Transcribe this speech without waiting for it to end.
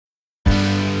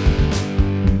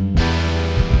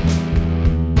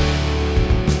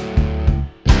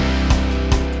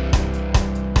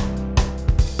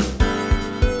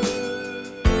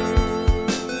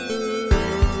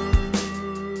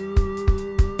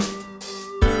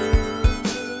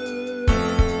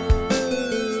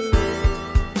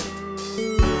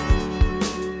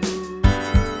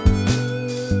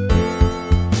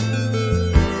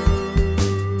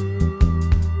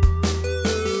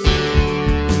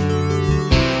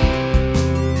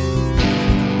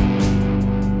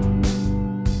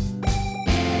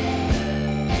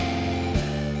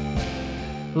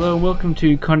Hello and welcome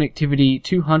to Connectivity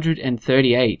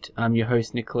 238. I'm your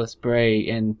host Nicholas Bray,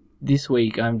 and this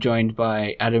week I'm joined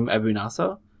by Adam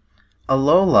Abunasa.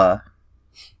 Alola.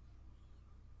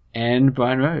 And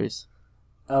Brian Rose.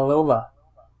 Alola.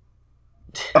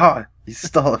 Oh, you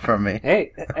stole it from me.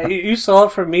 Hey, you stole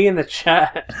it from me in the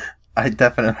chat. I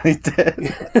definitely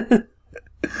did.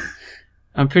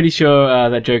 I'm pretty sure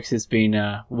that joke has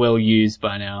been well used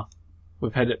by now.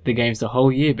 We've had the games the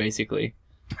whole year, basically.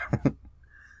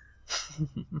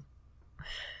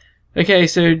 Okay,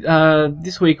 so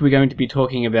this week we're going to be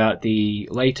talking about the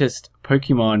latest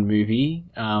Pokemon movie,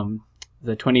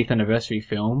 the 20th anniversary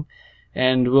film,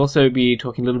 and we'll also be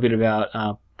talking a little bit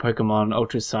about Pokemon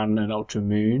Ultra Sun and Ultra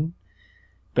Moon.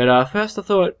 But first I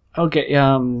thought I'll get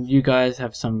you guys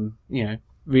have some,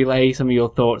 relay some of your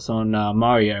thoughts on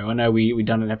Mario. I know we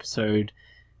done an episode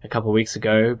a couple of weeks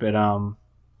ago, but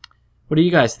what do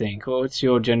you guys think? What's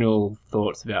your general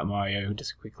thoughts about Mario,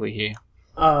 just quickly here?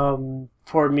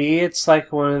 For me, it's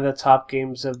like one of the top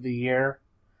games of the year.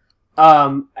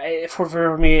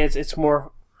 For me, it's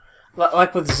more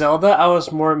like with Zelda. I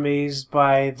was more amazed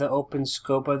by the open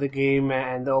scope of the game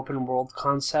and the open world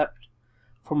concept.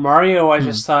 For Mario, I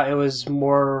just thought it was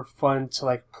more fun to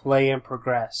like play and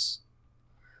progress.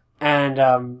 And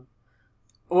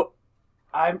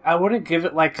I wouldn't give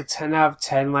it like a 10 out of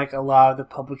 10 like a lot of the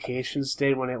publications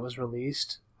did when it was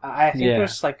released. I think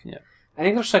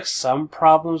there's like some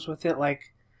problems with it.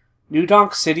 Like New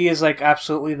Donk City is like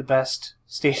absolutely the best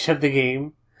stage of the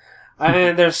game,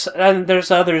 and there's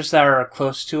others that are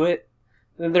close to it,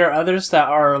 and there are others that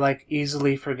are like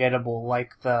easily forgettable,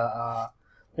 like the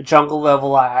jungle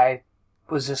level. I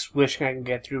was just wishing I could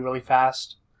get through really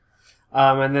fast,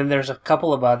 and then there's a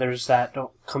couple of others that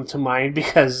don't come to mind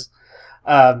because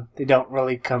they don't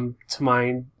really come to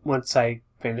mind once I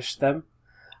finish them.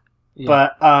 Yeah.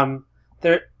 But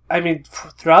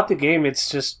throughout the game, it's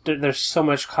just there's so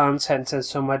much content and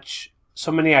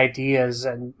so many ideas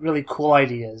and really cool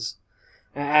ideas,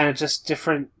 and just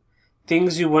different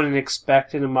things you wouldn't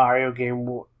expect in a Mario game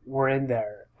were in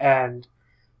there. And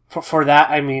for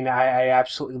that, I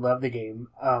absolutely love the game.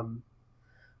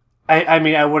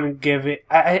 I wouldn't give it.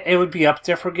 It would be up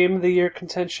there for Game of the Year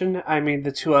contention.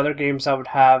 The two other games I would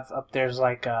have up there is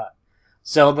like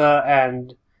Zelda,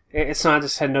 and it's not a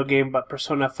Nintendo game, but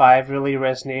Persona 5 really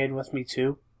resonated with me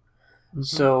too. Mm-hmm.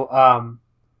 So,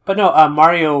 but no,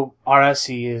 Mario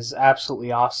Odyssey is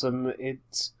absolutely awesome. It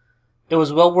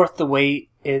was well worth the wait.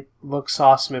 It looks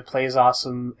awesome. It plays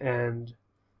awesome, and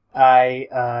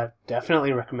I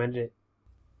definitely recommend it.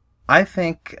 I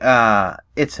think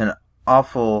it's an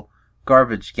awful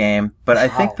garbage game, but I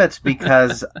think that's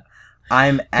because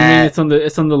I'm at... You mean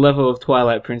it's on the level of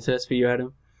Twilight Princess for you,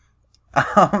 Adam?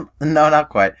 No, not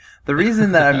quite. The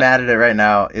reason that I'm mad at it right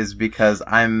now is because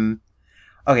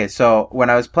okay, so when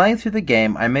I was playing through the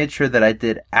game, I made sure that I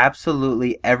did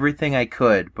absolutely everything I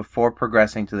could before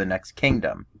progressing to the next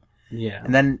kingdom. Yeah.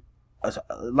 And then,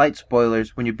 light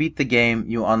spoilers, when you beat the game,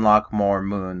 you unlock more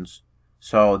moons.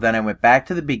 So then I went back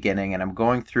to the beginning, and I'm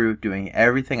going through doing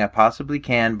everything I possibly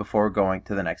can before going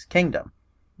to the next kingdom.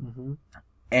 Mm-hmm.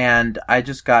 And I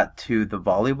just got to the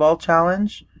volleyball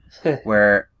challenge,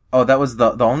 where... Oh, that was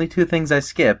the only two things I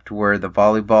skipped were the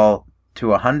volleyball to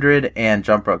 100 and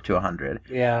jump rope to 100.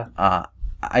 Yeah.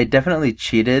 I definitely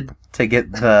cheated to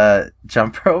get the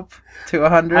jump rope to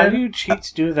 100. How do you cheat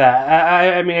to do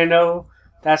that? I know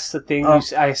that's the thing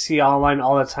I see online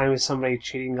all the time is somebody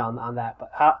cheating on that,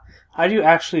 but how do you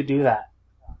actually do that?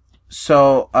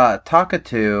 So,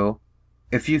 Talkatoo,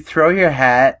 if you throw your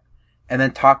hat and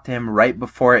then talk to him right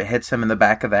before it hits him in the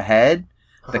back of the head,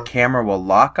 the camera will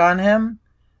lock on him.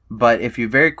 But if you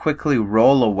very quickly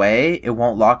roll away, it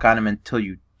won't lock on him until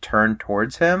you turn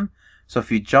towards him. So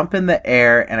if you jump in the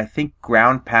air and I think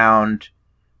ground pound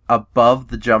above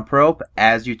the jump rope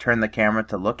as you turn the camera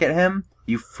to look at him,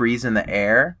 you freeze in the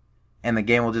air and the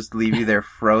game will just leave you there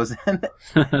frozen. Wow.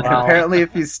 And apparently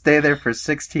if you stay there for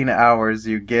 16 hours,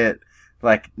 you get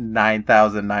like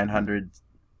 9,900,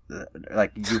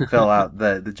 like you fill out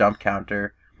the jump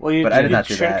counter. Well, you I did not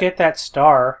do should that. Get that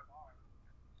star.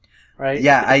 Right?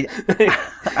 Yeah, I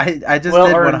just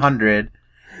did 100,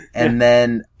 and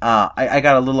then I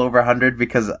got a little over 100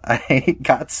 because I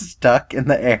got stuck in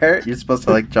the air. You're supposed to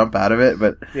like jump out of it,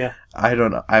 but yeah. I don't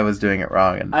know. I was doing it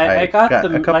wrong, and I got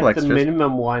a couple extras. The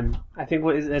minimum one. I think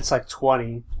it's like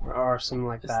 20 or something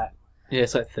like that. Yeah,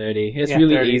 it's like 30. It's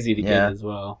really 30. easy to get as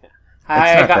well.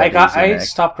 I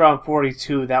stopped around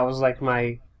 42. That was like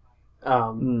my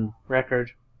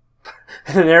record,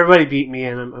 and everybody beat me,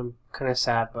 and I'm kind of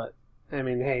sad, but.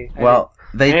 Hey. Well,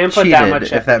 they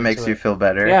cheated, if that makes you feel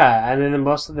better. Yeah, and then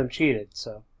most of them cheated,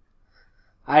 so.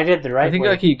 I did the right I think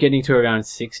way. I keep getting to around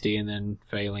 60 and then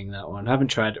failing that one. I haven't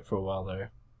tried it for a while, though.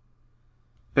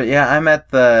 But yeah, I'm at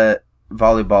the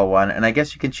volleyball one, and I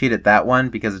guess you can cheat at that one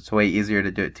because it's way easier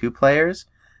to do it 2 players.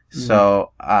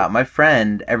 So, my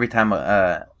friend, every time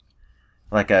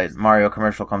like a Mario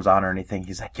commercial comes on or anything,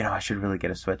 he's like, I should really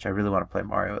get a Switch. I really want to play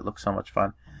Mario. It looks so much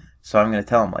fun. So I'm going to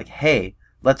tell him, like, hey,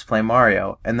 let's play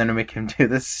Mario. And then I make him do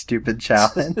this stupid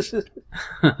challenge. Be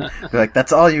like,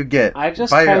 that's all you get. I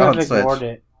just Buy kind your of own ignored Switch.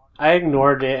 it. I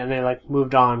ignored it and I like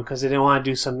moved on because I didn't want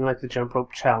to do something like the jump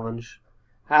rope challenge.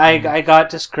 I got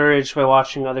discouraged by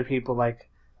watching other people like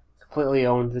completely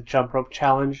own the jump rope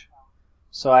challenge.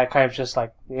 So I kind of just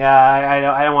like, I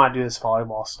don't want to do this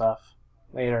volleyball stuff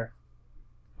later.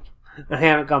 I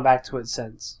haven't gone back to it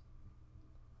since.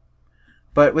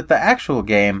 But with the actual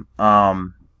game,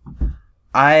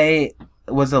 I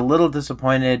was a little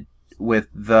disappointed with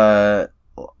the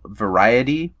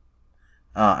variety.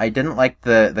 I didn't like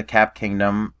the Cap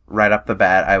Kingdom right off the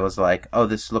bat. I was like, oh,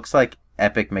 this looks like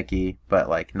Epic Mickey, but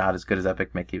like not as good as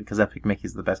Epic Mickey because Epic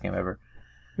Mickey's the best game ever.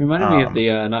 Reminded me of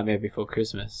the Nightmare Before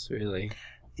Christmas, really.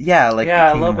 Yeah, like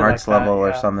the Kingdom Hearts like level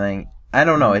or something. I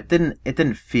don't know. It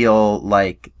didn't feel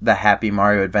like the Happy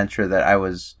Mario adventure that I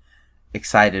was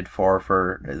excited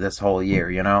for this whole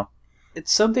year,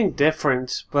 It's something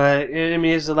different, but I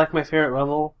mean, is it like my favorite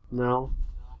level? No.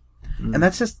 And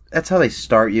that's how they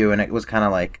start you, and it was kind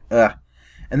of like, ugh.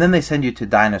 And then they send you to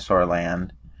Dinosaur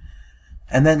Land.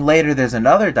 And then later there's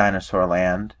another Dinosaur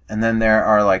Land, and then there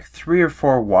are like 3 or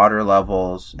 4 water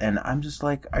levels, and I'm just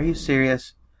like, are you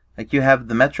serious? Like, you have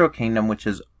the Metro Kingdom, which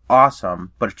is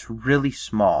awesome, but it's really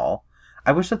small.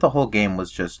 I wish that the whole game was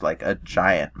just like a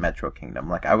giant Metro Kingdom.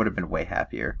 Like, I would have been way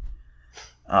happier.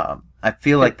 I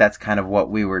feel like that's kind of what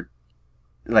we were,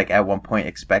 like, at one point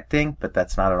expecting, but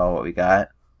that's not at all what we got.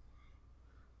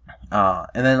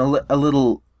 And then a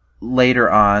little later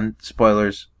on,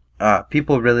 spoilers,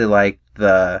 people really liked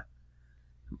the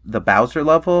Bowser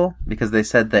level because they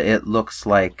said that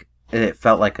it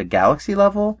felt like a Galaxy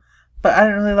level, but I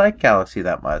didn't really like Galaxy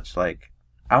that much. Like,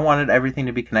 I wanted everything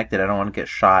to be connected. I don't want to get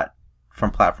shot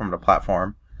from platform to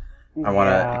platform. I want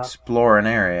to explore an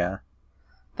area.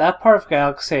 That part of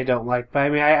Galaxy I don't like, but I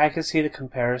mean, I can see the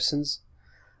comparisons.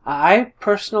 I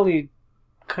personally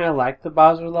kind of like the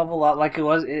Bowser level a lot. Like,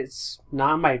 it's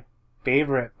not my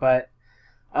favorite, but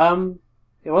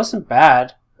it wasn't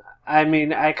bad. I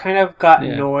mean, I kind of got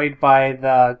annoyed by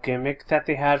the gimmick that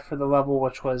they had for the level,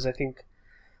 which was, I think,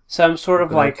 some sort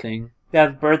of like thing.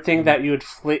 The bird thing that you would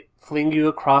fling you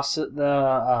across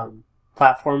the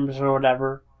platforms or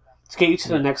whatever to get you to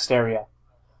the next area.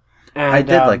 And, I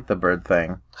did like the bird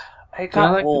thing. It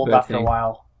got old after a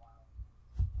while.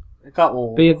 It got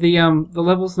old. But yeah, the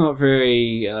level's not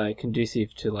very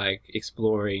conducive to like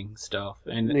exploring stuff,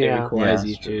 and it requires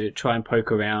you to try and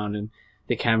poke around, and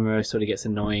the camera sort of gets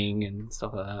annoying and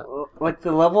stuff like that. Like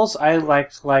the levels I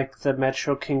liked, like the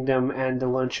Metro Kingdom and the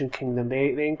Luncheon Kingdom,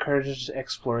 they encouraged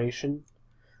exploration.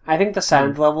 I think the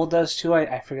Sand level does too.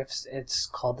 I forget if it's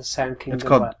called the Sand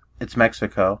Kingdom. It's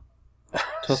Mexico.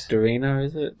 Tostarena,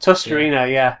 is it? Tostarena,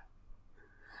 yeah.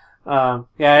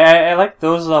 I like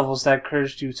those levels that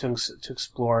encouraged you to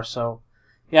explore. So,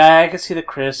 yeah, I can see the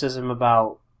criticism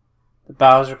about the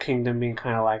Bowser Kingdom being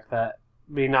kind of like that,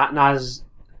 being not as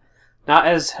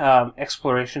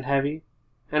exploration heavy.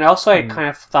 And also, I kind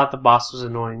of thought the boss was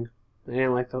annoying. I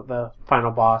didn't like the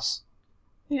final boss.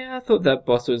 Yeah, I thought that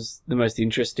boss was the most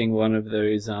interesting one of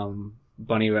those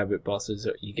bunny rabbit bosses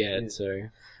that you get. So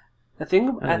the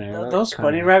thing, those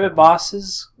bunny rabbit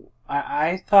bosses,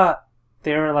 I thought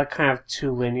they were like kind of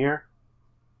too linear.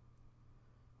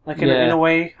 Like in a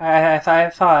way, I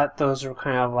thought those were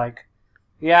kind of like,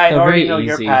 I already know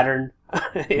your pattern.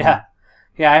 Yeah,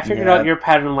 I figured out your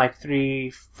pattern like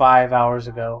 5 hours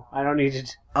ago. I don't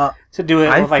need to do it.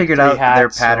 I with like figured 3 out hats their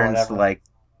patterns or like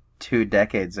 2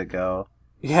 decades ago.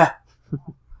 Yeah.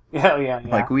 Yeah.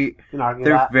 Like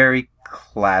they're very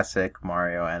classic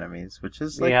Mario enemies, which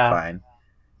is like fine.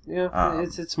 Yeah,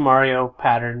 it's Mario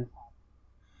pattern.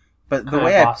 But the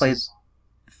way I played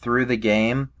through the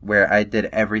game, where I did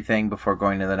everything before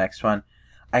going to the next one,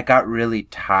 I got really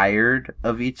tired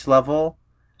of each level.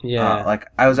 Yeah. Like,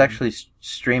 I was actually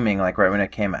streaming, like, right when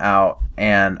it came out,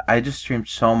 and I just streamed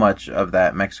so much of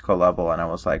that Mexico level, and I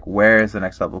was like, where is the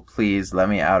next level? Please, let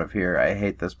me out of here. I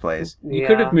hate this place. You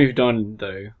could have moved on,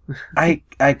 though. I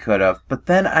could have, but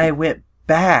then I went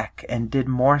back and did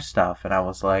more stuff, and I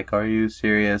was like, are you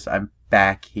serious? I'm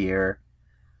back here.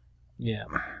 Yeah.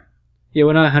 Yeah,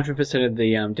 when I 100%ed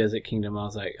the Desert Kingdom, I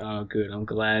was like, oh, good, I'm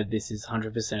glad this is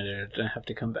 100%ed. I don't have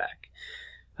to come back.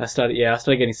 I started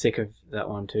getting sick of that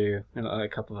one too, and a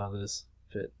couple of others.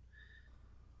 But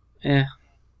eh.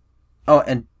 Oh,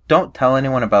 and don't tell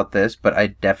anyone about this, but I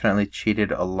definitely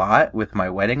cheated a lot with my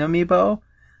wedding amiibo.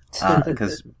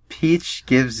 Because Peach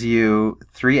gives you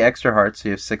 3 extra hearts, so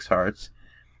you have 6 hearts.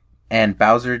 And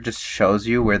Bowser just shows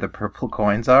you where the purple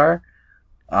coins are.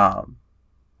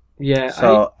 Yeah.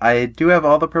 So I do have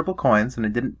all the purple coins, and I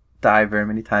didn't die very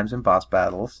many times in boss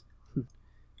battles.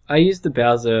 I used the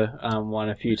Bowser one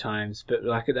a few times, but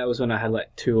like that was when I had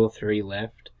like 2 or 3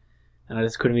 left, and I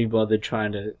just couldn't be bothered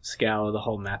trying to scour the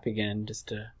whole map again just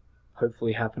to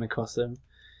hopefully happen across them.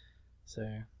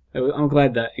 So I'm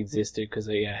glad that existed because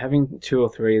having 2 or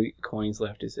 3 coins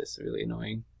left is just really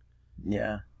annoying.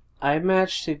 Yeah, I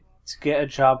managed to get a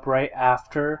job right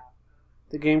after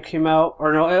the game came out,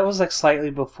 or no, it was like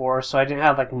slightly before, so I didn't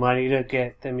have like money to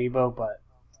get the amiibo, but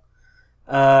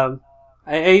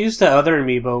I used the other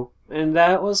amiibo, and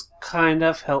that was kind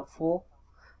of helpful.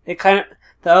 The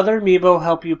other amiibo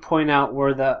help you point out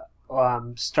where the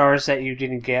stars that you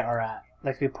didn't get are at,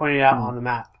 like they pointed out on the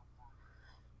map.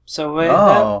 So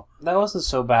that wasn't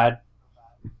so bad.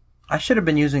 I should have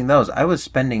been using those. I was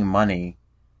spending money,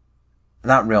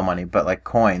 not real money, but like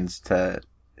coins to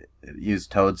use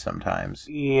Toad sometimes.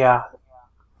 Yeah.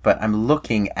 But I'm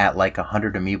looking at like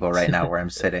 100 amiibo right now where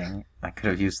I'm sitting. I could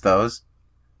have used those.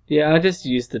 Yeah, I just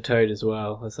used the Toad as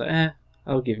well. I was like,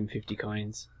 I'll give him 50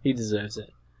 coins. He deserves it.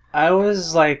 I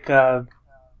was like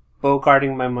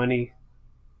bogarting my money,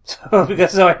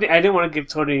 because I didn't want to give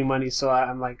Toad any money, so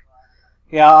I'm like,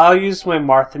 yeah, I'll use my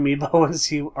Marth amiibo and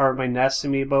see, or my Ness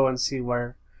amiibo and see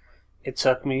where it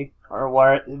took me, or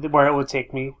where it would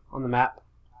take me on the map.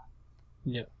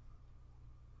 Yeah.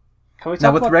 Can we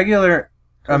talk with regular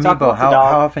amiibo? How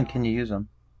often can you use them?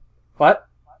 What?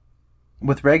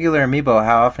 With regular amiibo,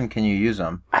 how often can you use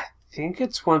them? I think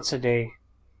it's once a day.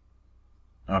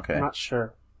 Okay. I'm not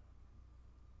sure.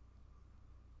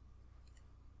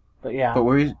 But yeah. What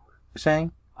were you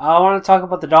saying? I want to talk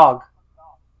about the dog.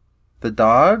 The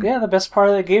dog? Yeah, the best part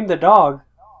of the game, the dog.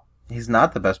 He's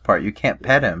not the best part. You can't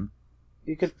pet him.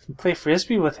 You could play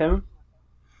Frisbee with him.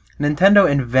 Nintendo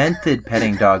invented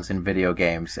petting dogs in video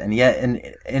games, and yet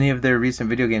in any of their recent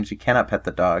video games, you cannot pet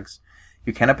the dogs.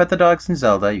 You cannot pet the dogs in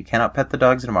Zelda, you cannot pet the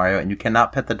dogs in Mario, and you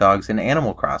cannot pet the dogs in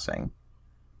Animal Crossing.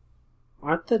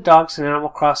 Aren't the dogs in Animal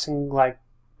Crossing like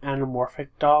anamorphic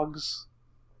dogs?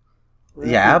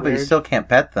 Yeah, but you still can't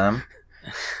pet them.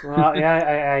 Well,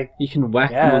 yeah, you can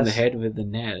whack them on the head with the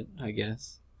net, I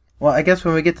guess. Well, I guess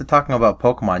when we get to talking about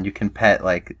Pokemon, you can pet,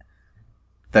 like,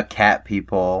 the cat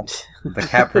people, the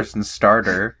cat person's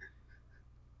starter.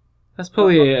 That's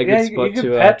probably a good spot you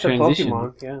to pet transition. The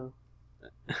Pokemon,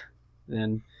 yeah.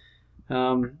 Then,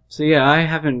 so yeah, I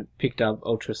haven't picked up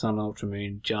Ultra Sun, Ultra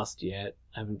Moon just yet.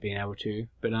 I haven't been able to,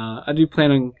 but I do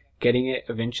plan on getting it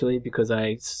eventually because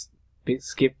I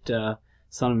skipped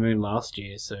Sun and Moon last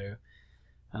year. So,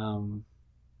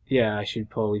 yeah, I should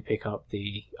probably pick up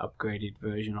the upgraded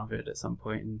version of it at some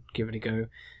point and give it a go.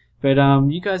 But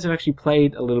you guys have actually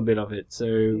played a little bit of it, so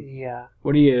yeah.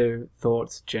 What are your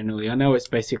thoughts generally? I know it's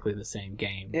basically the same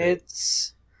game. But...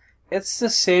 It's the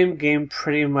same game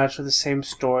pretty much with the same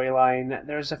storyline.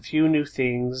 There's a few new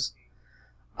things.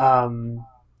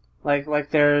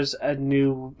 Like there's a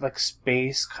new like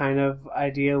space kind of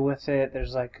idea with it.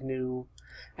 There's like new,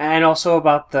 and also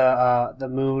about the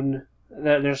moon.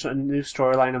 There's a new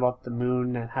storyline about the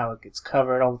moon and how it gets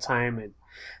covered all the time,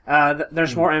 and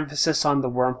there's more emphasis on the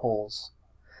wormholes.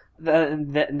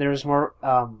 There's more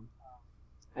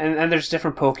and there's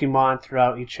different Pokemon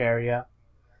throughout each area.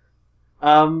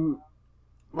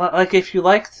 Like if you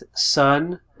liked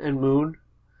Sun and Moon,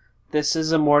 this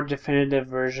is a more definitive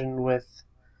version with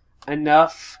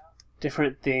enough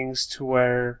different things to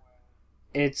where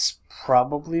it's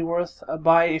probably worth a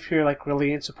buy if you're like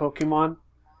really into Pokemon.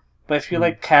 But if you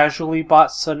like casually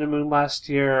bought Sun and Moon last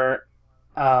year,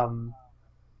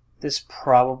 this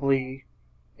probably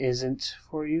isn't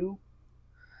for you.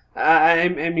 I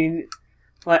mean,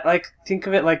 like think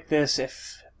of it like this: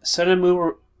 if Sun and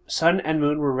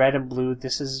Moon were red and blue,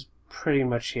 this is pretty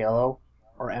much yellow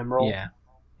or emerald.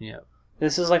 Yeah.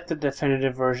 This is like the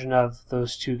definitive version of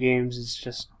those two games. It's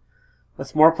just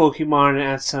with more Pokemon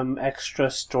and some extra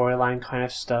storyline kind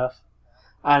of stuff.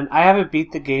 And I haven't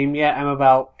beat the game yet. I'm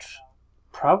about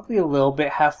probably a little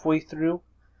bit halfway through.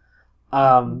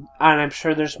 And I'm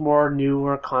sure there's more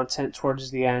newer content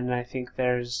towards the end. And I think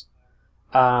there's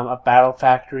a battle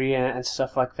factory and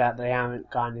stuff like that I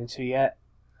haven't gone into yet.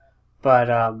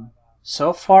 But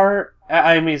so far,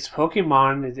 I mean, it's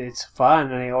Pokemon. It's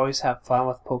fun, and I always have fun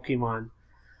with Pokemon.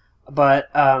 But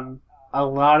a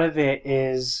lot of it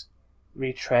is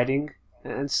retreading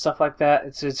and stuff like that.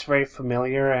 It's very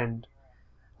familiar, and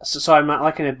so I'm not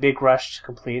like in a big rush to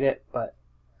complete it, but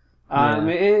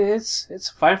it's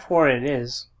fine for what it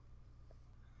is.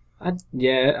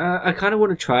 I kind of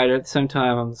want to try it. At the same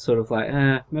time, I'm sort of like,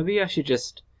 maybe I should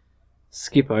just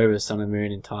skip over Sun and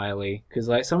Moon entirely, because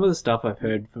like some of the stuff I've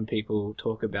heard from people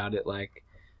talk about it, like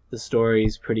the story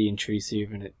is pretty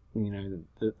intrusive, and it,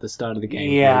 the start of the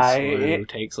game it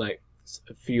takes like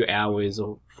a few hours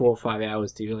or 4 or 5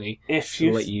 hours to really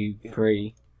let you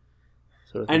free.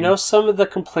 Sort of thing. I know some of the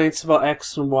complaints about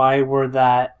X and Y were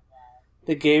that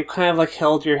the game kind of like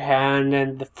held your hand,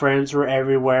 and the friends were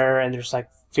everywhere, and there's like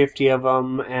 50 of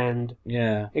them, and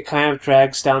it kind of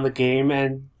drags down the game.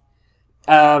 And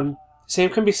same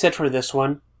can be said for this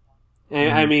one.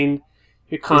 And I mean,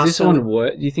 you're constantly... Is this one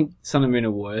worse? Do you think Sun and Moon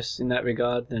are worse in that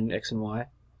regard than X and Y?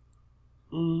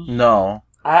 No.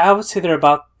 I would say they're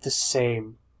about the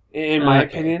same, in my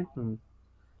opinion.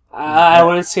 I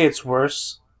wouldn't say it's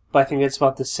worse, but I think it's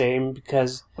about the same,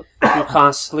 because you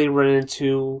constantly run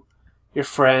into your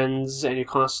friends, and you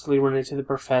constantly run into the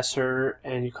professor,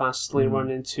 and you constantly run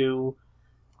into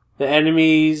the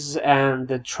enemies, and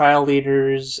the trial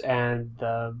leaders, and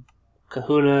the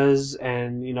kahunas,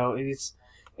 and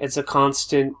it's a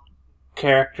constant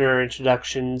character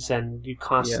introductions, and you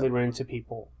constantly run into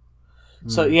people.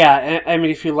 So I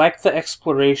mean, if you like the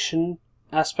exploration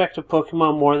aspect of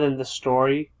Pokemon more than the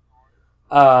story,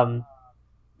 I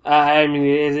mean,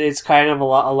 it's kind of a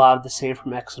lot of the same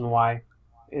from X and Y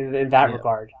in that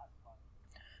regard.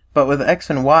 But with X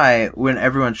and Y, when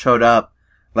everyone showed up,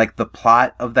 like the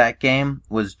plot of that game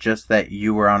was just that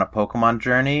you were on a Pokemon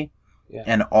journey,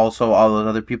 and also all those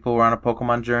other people were on a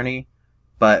Pokemon journey.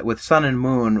 But with Sun and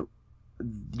Moon,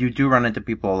 you do run into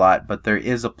people a lot, but there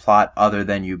is a plot other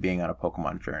than you being on a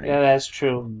Pokemon journey. Yeah, that's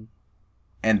true.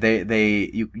 And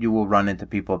you will run into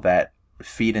people that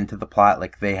feed into the plot,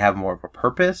 like they have more of a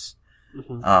purpose.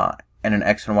 And in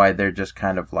X and Y, they're just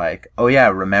kind of like, oh yeah,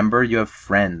 remember, you have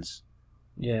friends.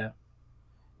 Yeah.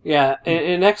 Yeah,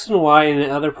 in X and Y and in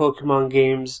other Pokemon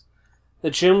games, the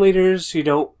gym leaders you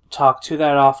don't talk to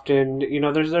that often.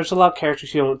 There's a lot of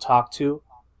characters you don't talk to.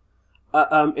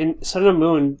 In Sun and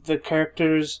Moon, the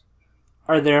characters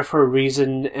are there for a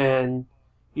reason, and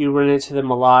you run into them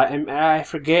a lot. And I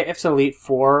forget if the Elite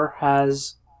Four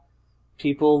has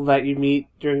people that you meet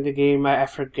during the game. I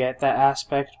forget that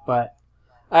aspect, but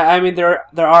I mean there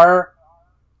are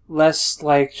less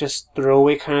like just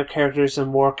throwaway kind of characters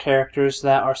and more characters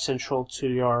that are central to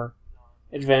your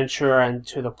adventure and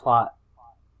to the plot.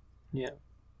 Yeah.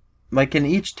 Like in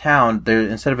each town, there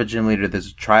instead of a gym leader,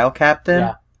 there's a trial captain.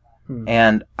 Yeah.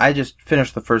 And I just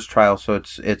finished the first trial, so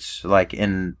it's like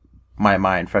in my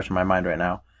mind, fresh in my mind right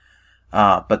now.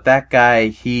 But that guy,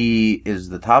 he is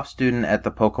the top student at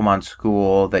the Pokemon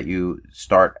school that you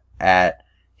start at.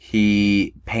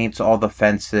 He paints all the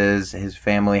fences. His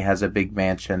family has a big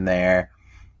mansion there.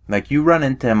 Like, you run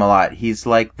into him a lot. He's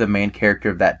like the main character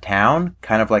of that town,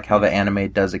 kind of like how the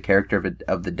anime does a character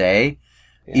of the day.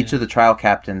 Yeah. Each of the trial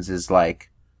captains is like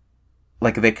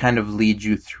they kind of lead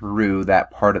you through that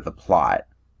part of the plot.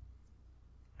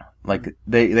 Like,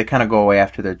 they kind of go away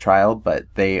after their trial, but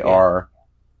they're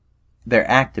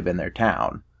active in their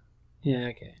town. Yeah,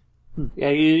 okay. Yeah,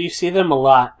 you see them a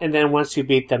lot, and then once you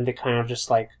beat them, they kind of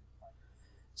just like...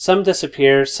 Some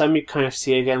disappear, some you kind of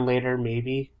see again later,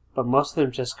 maybe, but most of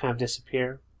them just kind of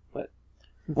disappear.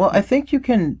 Well, I think you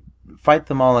can fight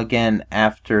them all again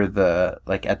after at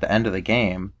the end of the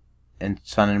game, in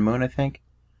Sun and Moon, I think.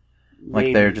 Like,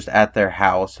 maybe. They're just at their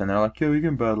house, and they're like, yeah, we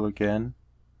can battle again.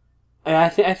 I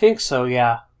think so,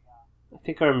 yeah. I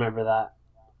think I remember that.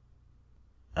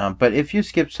 But if you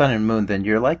skip Sun and Moon, then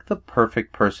you're like the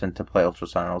perfect person to play Ultra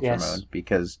Sun and Ultra Moon,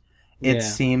 because it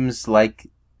seems like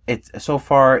so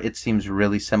far it seems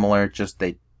really similar. Just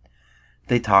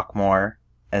they talk more,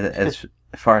 as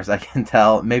far as I can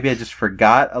tell. Maybe I just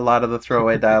forgot a lot of the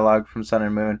throwaway dialogue from Sun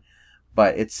and Moon,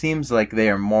 but it seems like they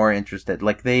are more interested.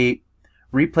 Like, they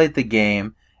replayed the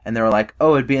game, and they were like,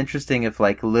 oh, it'd be interesting if,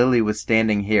 like, Lily was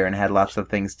standing here and had lots of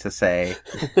things to say.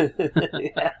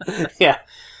 Yeah.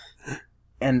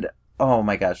 And, oh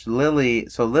my gosh, Lily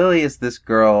is this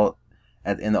girl,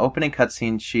 in the opening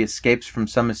cutscene, she escapes from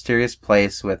some mysterious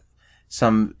place with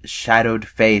some shadowed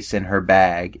face in her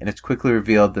bag, and it's quickly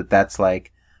revealed that that's,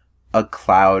 like, a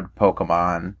cloud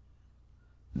Pokemon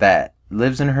that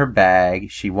lives in her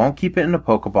bag. She won't keep it in a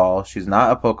Pokeball. She's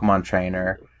not a Pokemon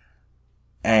trainer.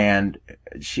 And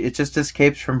it just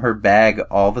escapes from her bag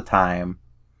all the time.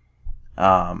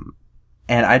 And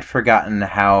I'd forgotten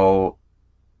how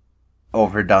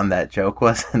overdone that joke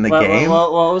was in the game.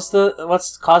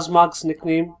 What's Cosmog's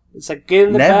nickname? It's like, get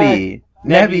in the bag.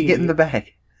 Nebby, get in the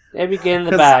bag. Nebby, get in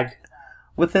the bag.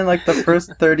 within like the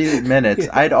first 30 minutes.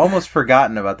 I'd almost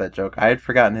forgotten about that joke. I had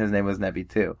forgotten his name was Nebby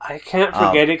too. I can't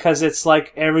forget it because it's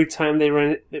like every time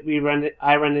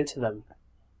I run into them.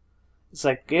 It's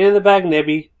like, get in the bag,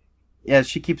 Nebby. Yeah,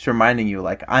 she keeps reminding you,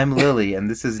 like, I'm Lily and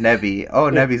this is Nebby. Oh,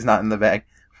 Nebby's not in the bag.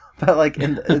 But like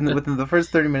within the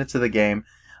first 30 minutes of the game,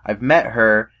 I've met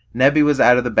her. Nebby was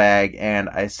out of the bag and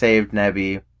I saved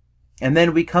Nebby. And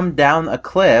then we come down a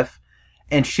cliff.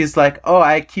 And she's like, oh,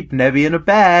 I keep Nebby in a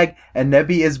bag. And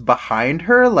Nebby is behind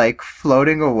her, like,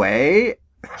 floating away.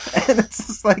 And it's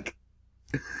just like...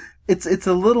 It's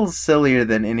a little sillier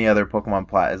than any other Pokemon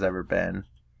plot has ever been.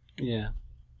 Yeah.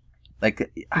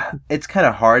 Like, it's kind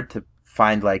of hard to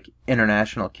find, like,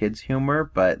 international kids'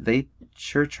 humor, but they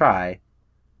sure try.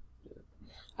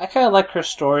 I kind of like her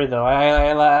story, though.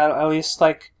 I at least,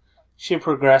 like, she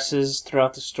progresses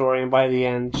throughout the story, and by the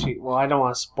end, well, I don't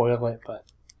want to spoil it, but...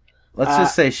 Let's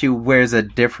just say she wears a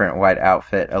different white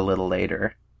outfit a little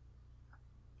later.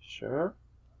 Sure.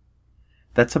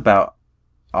 That's about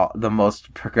the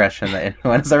most progression that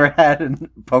anyone has ever had in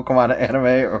Pokemon anime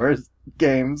or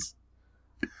games.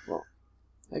 Well,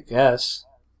 I guess.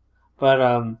 But,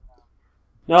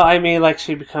 no, I mean, like,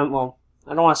 well,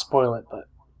 I don't want to spoil it, but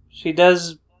she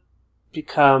does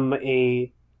become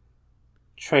a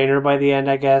trainer by the end,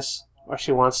 I guess. Or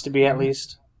she wants to be, at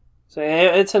least. So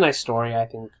it's a nice story, I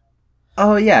think.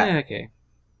 Oh, yeah. Yeah, okay.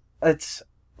 It's...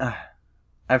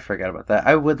 I forgot about that.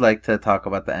 I would like to talk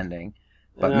about the ending,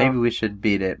 but maybe we should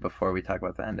beat it before we talk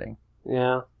about the ending.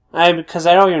 Yeah. Because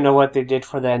I don't even know what they did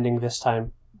for the ending this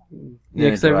time. Yeah,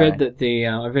 because I read that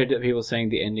people saying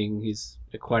the ending is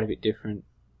quite a bit different,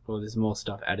 or there's more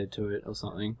stuff added to it or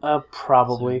something.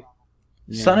 Probably. So,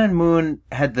 yeah. Sun and Moon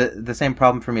had the same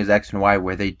problem for me as X and Y,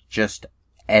 where they just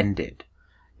ended.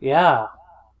 Yeah.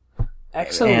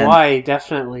 X and Y,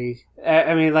 definitely.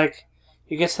 I mean, like,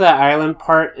 you get to that island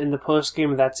part in the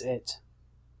post-game, that's it.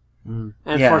 Mm.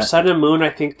 And for Sun and Moon,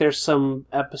 I think there's some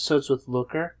episodes with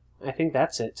Looker. I think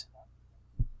that's it.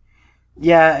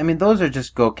 Yeah, I mean, those are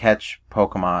just go catch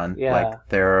Pokemon. Yeah. Like,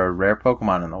 they're a rare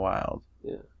Pokemon in the wild.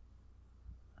 Yeah.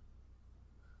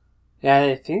 Yeah,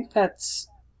 I think that's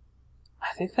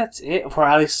it for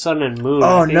at least Sun and Moon.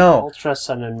 Oh, I think no. Ultra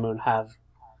Sun and Moon have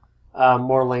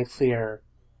more lengthier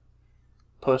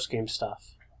post-game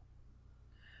stuff.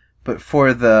 But for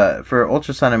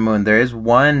Ultra Sun and Moon, there is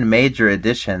one major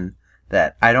addition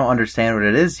that I don't understand what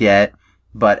it is yet,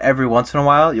 but every once in a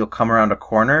while, you'll come around a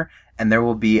corner, and there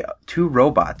will be two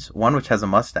robots, one which has a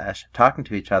mustache, talking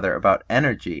to each other about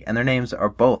energy, and their names are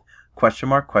both question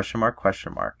mark, question mark,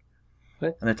 question mark.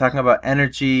 What? And they're talking about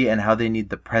energy and how they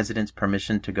need the president's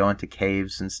permission to go into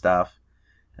caves and stuff.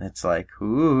 And it's like,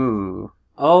 ooh.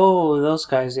 Oh, those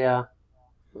guys, yeah.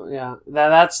 Yeah,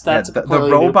 that's the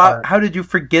robot. How did you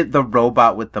forget the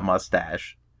robot with the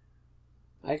mustache?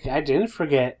 I didn't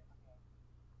forget.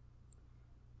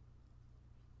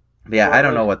 Yeah, I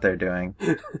don't know what they're doing.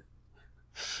 It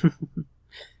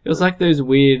was like those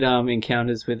weird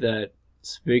encounters with that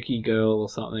spooky girl or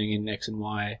something in X and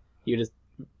Y. You just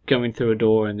going through a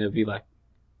door and there'll be like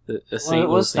a scene.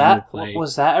 Was that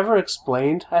ever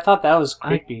explained? I thought that was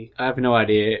creepy. I have no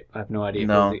idea. If it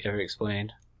was ever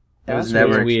explained. It was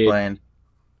never explained.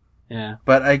 Yeah.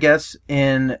 But I guess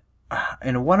in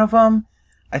one of them,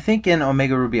 I think in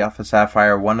Omega Ruby Alpha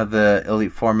Sapphire, one of the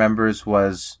Elite Four members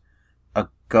was a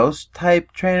ghost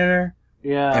type trainer.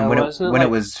 Yeah. And when it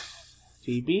was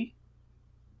Phoebe?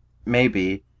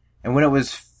 Maybe. And when it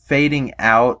was fading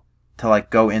out to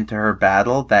like go into her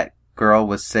battle, that girl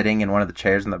was sitting in one of the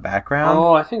chairs in the background.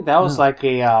 Oh, I think that was like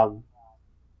a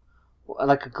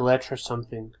glitch or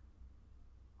something.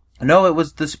 No, it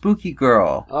was the spooky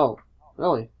girl. Oh,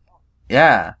 really?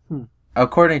 Yeah.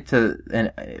 According to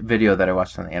a video that I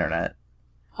watched on the internet.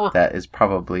 Huh. That is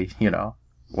probably,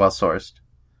 well sourced.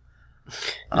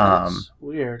 That's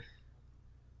weird.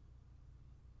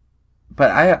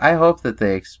 But I hope that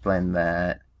they explain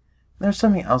that. There's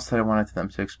something else that I wanted them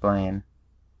to explain.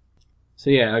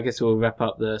 So yeah, I guess we'll wrap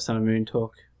up the Sun and Moon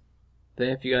talk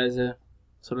there if you guys are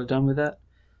sort of done with that.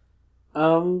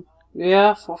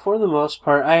 Yeah, for the most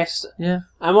part. I'm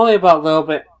only about a little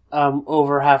bit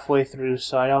over halfway through,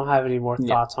 so I don't have any more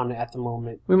thoughts on it at the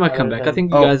moment. We might come back. I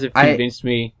think you guys have reconvinced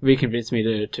me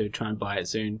to try and buy it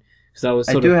soon. Because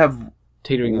I do have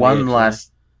one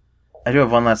last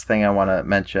thing I want to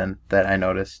mention that I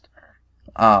noticed.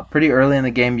 Pretty early in the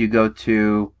game, you go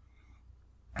to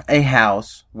a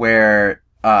house where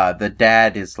the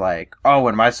dad is like, "Oh,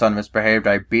 when my son misbehaved,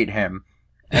 I beat him."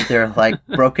 And there are like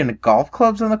broken golf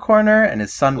clubs in the corner, and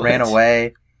his son ran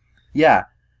away. Yeah.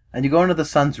 And you go into the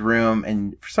son's room,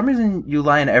 and for some reason you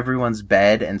lie in everyone's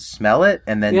bed and smell it,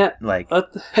 and then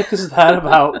what the heck is that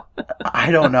about?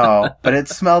 I don't know, but it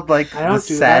smelled like the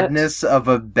sadness of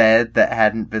a bed that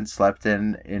hadn't been slept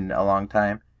in a long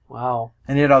time. Wow.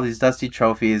 And he had all these dusty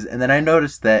trophies, and then I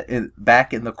noticed that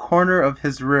back in the corner of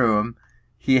his room,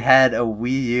 he had a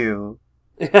Wii U.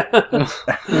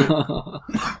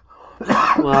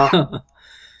 Well,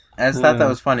 I just thought that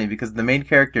was funny because the main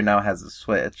character now has a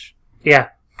Switch. Yeah.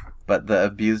 But the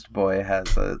abused boy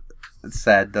has a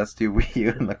sad, dusty Wii U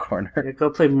in the corner. Yeah, go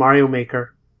play Mario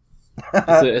Maker.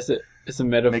 It's a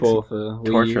metaphor for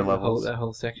torture levels. That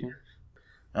whole section.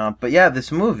 But yeah,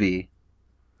 this movie.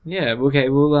 Yeah, okay,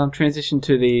 we'll transition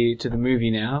to the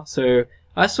movie now. So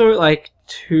I saw it like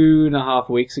 2.5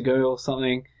 weeks ago or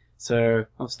something. So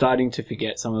I'm starting to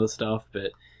forget some of the stuff,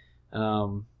 but I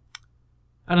don't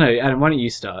know. Adam, why don't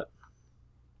you start?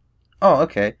 Oh,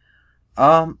 okay.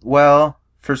 Well,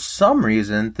 for some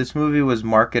reason, this movie was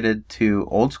marketed to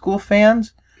old school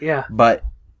fans. Yeah. But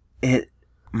it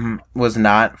was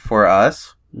not for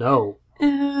us. No.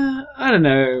 I don't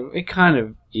know. It kind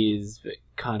of is, but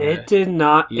kind of. It did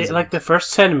not. Like the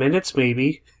first 10 minutes,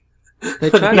 maybe.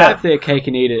 They tried to have their cake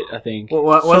and eat it, I think. Well,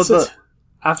 what's it?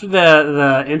 After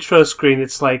the intro screen,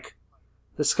 it's like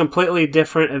this completely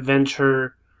different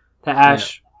adventure that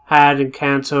Ash had in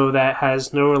Kanto that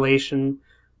has no relation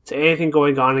to anything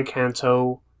going on in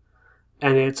Kanto,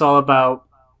 and it's all about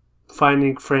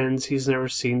finding friends he's never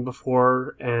seen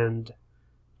before and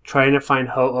trying to find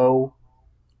Ho-Oh.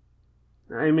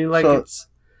 I mean, like,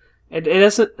 it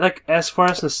doesn't, like, as far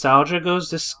as nostalgia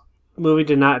goes, this movie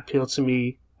did not appeal to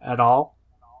me at all.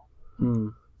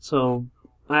 So,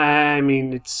 I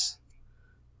mean, it's...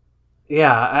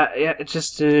 it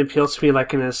just didn't appeal to me,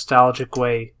 like, in a nostalgic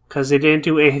way. Because they didn't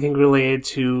do anything related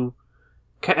to...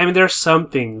 I mean, there are some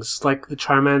things, like the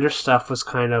Charmander stuff was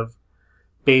kind of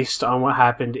based on what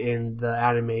happened in the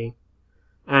anime.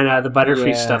 And the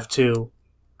Butterfree stuff, too.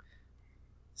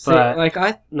 See, like,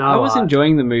 I was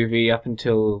enjoying the movie up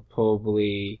until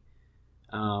probably,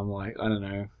 like, I don't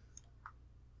know,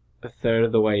 a third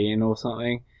of the way in or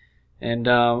something. And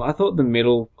I thought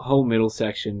the whole middle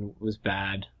section was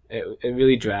bad. It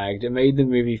really dragged. It made the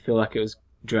movie feel like it was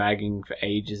dragging for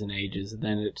ages and ages, and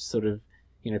then it sort of,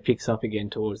 picks up again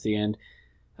towards the end.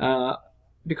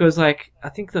 Because, like, I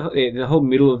think the whole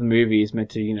middle of the movie is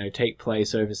meant to, take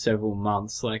place over several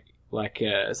months.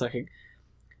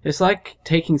 It's like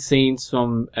taking scenes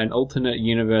from an alternate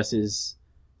universe's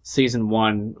season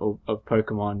 1 of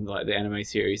Pokemon, like the anime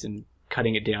series, and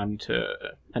cutting it down to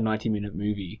a 90-minute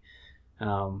movie.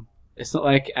 It's not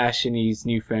like Ash and his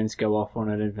new friends go off on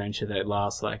an adventure that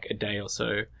lasts like a day or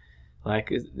so.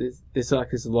 Like, there's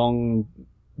like this long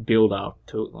build up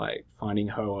to like finding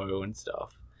Ho-Oh and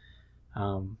stuff.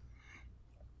 And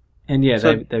yeah,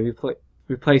 so, they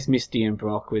replaced Misty and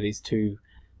Brock with these two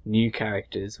new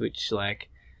characters, which, like,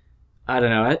 I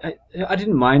don't know, I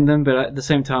didn't mind them, but at the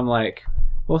same time, like,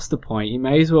 what's the point? You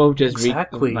may as well just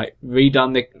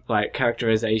redone the like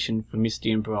characterization for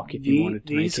Misty and Brock if you wanted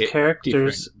to make it these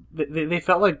characters different. They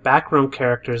felt like background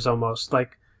characters almost.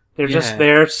 Like, they're just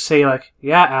there to say, like,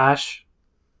 yeah, Ash,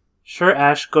 sure,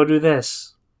 Ash, go do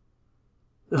this.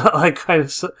 Like, kind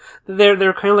of,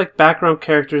 they're kind of like background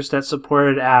characters that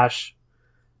supported Ash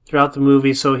throughout the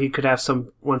movie, so he could have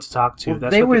someone to talk to. Well,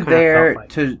 That's they what were there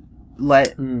to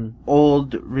let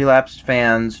old relapsed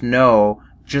fans know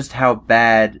just how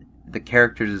bad the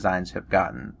character designs have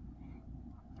gotten.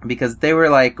 Because they were,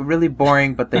 like, really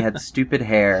boring, but they had stupid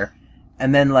hair.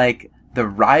 And then, like, the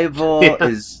rival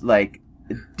is, like,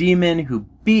 a demon who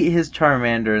beat his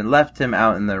Charmander and left him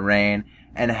out in the rain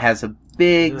and has a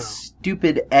big,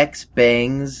 stupid X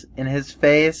bangs in his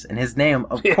face. And his name,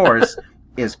 of course,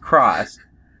 is Cross.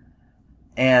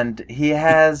 And he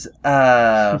has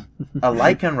a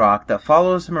Lycanroc that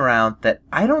follows him around that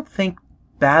I don't think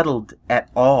battled at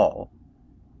all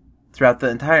throughout the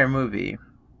entire movie.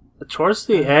 Towards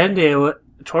the end,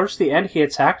 he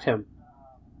attacked him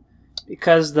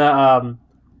because the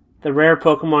rare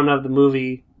Pokemon of the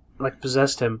movie, like,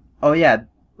 possessed him. Oh yeah,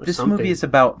 this movie is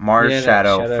about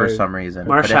Marshadow for some reason,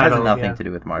 but it has nothing to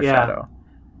do with Marshadow.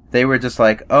 They were just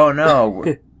like, oh no,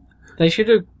 they should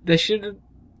have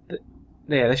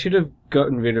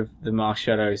gotten rid of the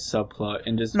Marshadow subplot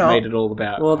and just made it all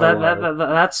about. Well,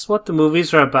 that's what the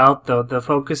movies are about, though. The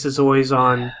focus is always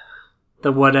on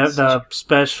the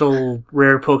special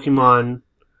rare Pokemon.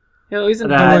 Yeah, isn't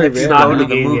that if you go to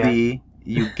the movie,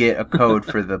 you get a code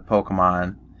for the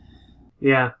Pokemon.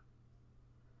 Yeah.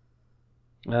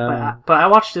 But I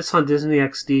watched this on Disney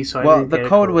XD, so I didn't get the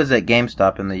code was at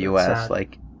GameStop in the US.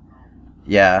 Like,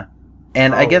 yeah,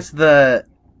 and I guess the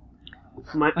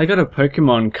I got a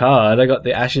Pokemon card. I got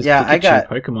the Ash's Pikachu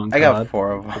Pokemon card. I got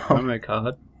 4 of them. The promo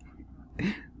card.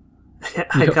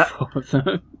 I got 4 of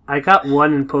them. I got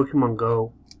 1 in Pokemon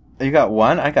Go. You got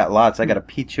 1? I got lots. I got a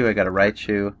Pichu. I got a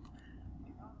Raichu.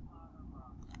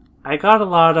 I got a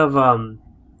lot of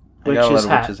Witch's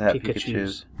Hat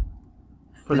Pikachus.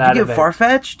 Did you get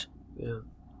Farfetch'd? Yeah.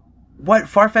 What?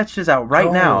 Farfetch'd is out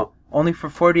right now. Only for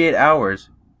 48 hours.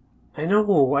 I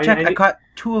know. I caught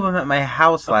 2 of them at my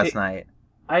house last night.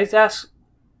 I asked...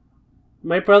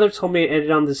 My brother told me it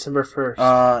ended on December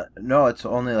 1st. No, it's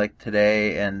only like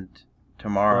today and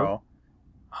tomorrow.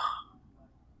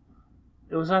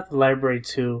 It was at the library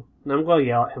too. And I'm going to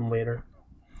yell at him later.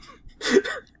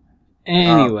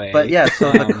 Anyway. But yeah,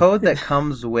 so the code that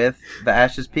comes with the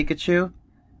Ash's Pikachu...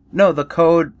 No, the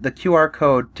QR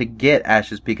code to get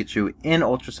Ash's Pikachu in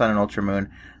Ultra Sun and Ultra Moon,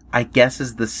 I guess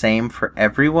is the same for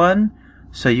everyone.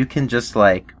 So you can just,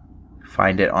 like,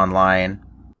 find it online.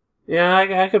 Yeah,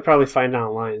 I could probably find it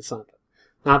online. It's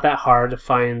not that hard to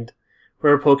find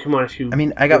rare Pokemon if you... I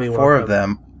mean, I got 4 of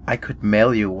them. I could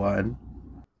mail you one.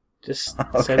 Just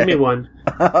send me one.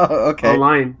 Okay.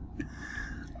 Online.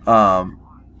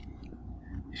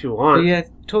 If you want. But yeah,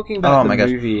 talking about the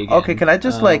movie again. Okay, can I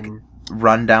just,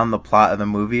 run down the plot of the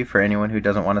movie for anyone who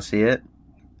doesn't want to see it?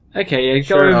 Okay, yeah,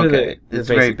 go over the it's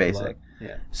very basic.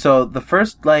 Yeah. So the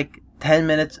first 10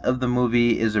 minutes of the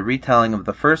movie is a retelling of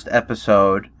the first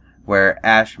episode where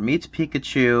Ash meets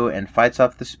Pikachu and fights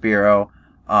off the Spearow.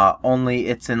 Only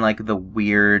it's in the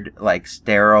weird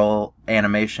sterile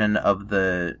animation of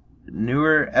the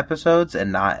newer episodes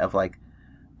and not of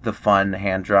the fun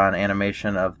hand drawn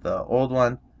animation of the old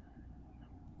one.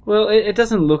 Well, it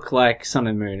doesn't look like Sun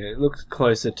and Moon. It looks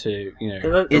closer to,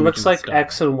 It looks like stuff.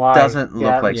 X and Y. Doesn't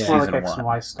look like season like X 1. And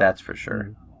Y stuff. That's for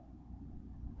sure.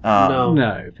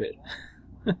 No,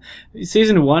 but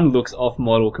season 1 looks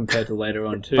off-model compared to later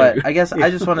on, too. But I guess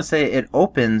I just want to say it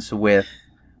opens with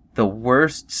the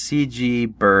worst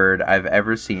CG bird I've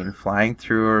ever seen flying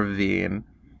through a ravine,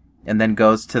 and then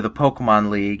goes to the Pokemon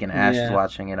League, and Ash is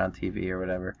watching it on TV or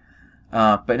whatever.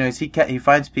 But anyways, he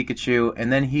finds Pikachu,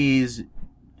 and then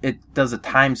it does a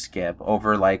time skip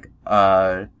over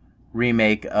a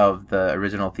remake of the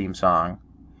original theme song.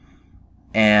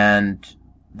 And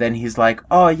then he's like,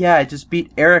 oh yeah, I just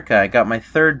beat Erica. I got my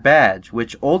 3rd badge,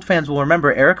 which old fans will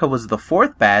remember Erica was the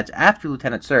 4th badge after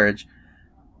Lieutenant Surge.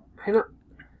 I know.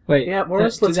 Wait, yeah, where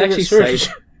was Lieutenant Surge?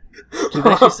 Did they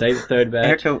actually say the 3rd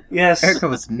badge? Erica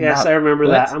was not... Yes, I remember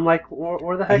that. I'm like,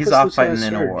 where the heck is Lieutenant Surge? He's off fighting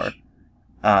in a war.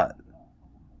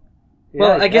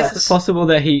 Well, I guess it's possible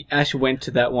that Ash went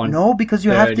to that one. No, because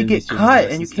you have to get cut,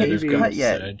 and you can't get cut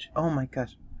yet. Surge. Oh my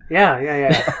gosh. Yeah.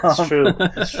 It's true.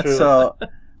 It's true. So,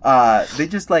 they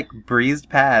just breezed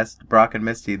past Brock and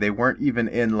Misty. They weren't even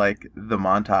in the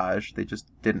montage. They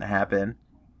just didn't happen.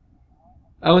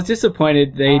 I was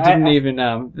disappointed. They didn't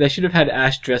even. They should have had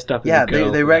Ash dressed up as a girl.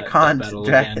 Yeah, they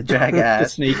retconned drag Ash to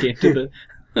sneak into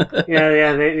the.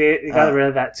 yeah. They got rid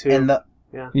of that too. And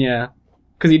yeah.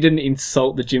 Because he didn't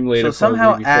insult the gym leader. So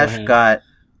somehow Ash got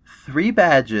 3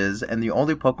 badges, and the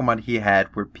only Pokemon he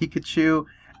had were Pikachu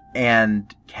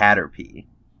and Caterpie.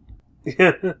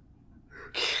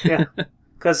 Yeah.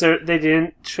 Because they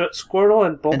didn't... Squirtle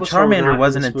and Bulbasaur... And Charmander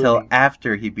wasn't until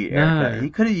after he beat Erica. No. He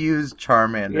could have used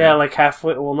Charmander. Yeah,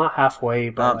 halfway... Well, not halfway,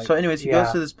 but so anyways, he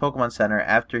goes to this Pokemon Center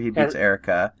after he beats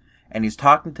Erica, and he's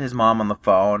talking to his mom on the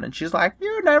phone, and she's like,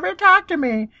 you never talk to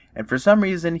me! And for some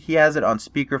reason, he has it on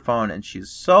speakerphone, and she's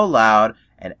so loud,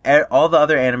 and all the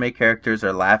other anime characters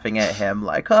are laughing at him,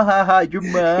 like, ha ha ha, your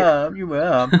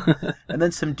mom. And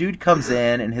then some dude comes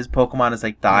in, and his Pokemon is,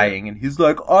 dying, and he's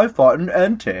like, I fought an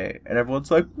Entei. And everyone's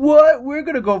like, what? We're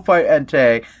gonna go fight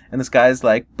Entei. And this guy's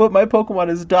like, but my Pokemon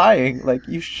is dying.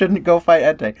 You shouldn't go fight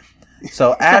Entei.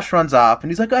 So Ash runs off, and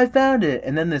he's like, I found it.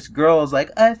 And then this girl is like,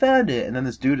 I found it. And then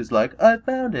this dude is like, I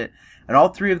found it. And all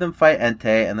 3 of them fight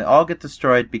Entei, and they all get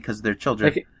destroyed because they're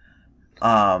children.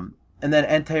 And then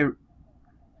Entei...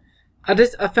 I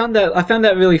found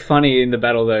that really funny in the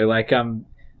battle,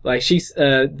 though. She's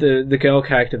the girl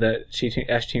character that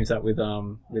Ash teams up with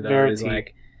is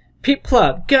like,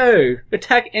 Piplup, go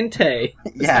attack Entei.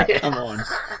 Yeah, come on.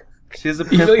 She has a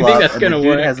Piplup, and the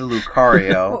dude has a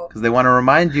Lucario, because they want to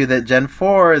remind you that Gen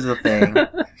 4 is a thing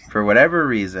for whatever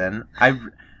reason.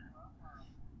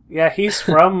 Yeah, he's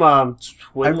from I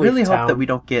really hope that we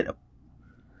don't get a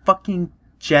fucking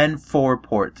Gen 4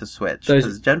 port to Switch,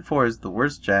 because Gen 4 is the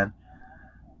worst gen.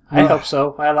 I hope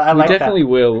so. I like that.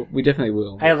 We definitely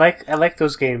will. I like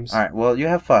those games. Alright, well, you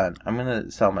have fun. I'm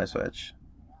gonna sell my Switch.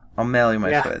 I'll mail you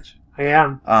my Switch. I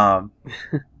am.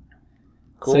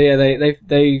 Cool. So yeah,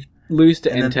 they lose to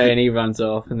Entei, and he runs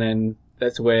off, and then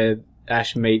that's where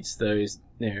Ash meets those,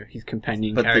 his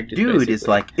companion But the characters. dude basically. is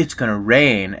like, it's gonna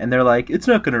rain. And they're like, it's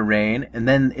not gonna rain. And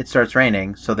then it starts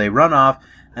raining. So they run off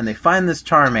and they find this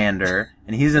Charmander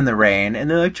and he's in the rain. And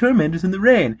they're like, Charmander's in the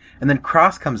rain. And then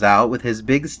Cross comes out with his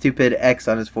big stupid X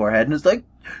on his forehead and is like,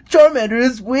 Charmander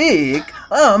is weak.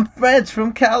 I'm friends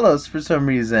from Kalos for some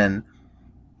reason.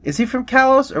 Is he from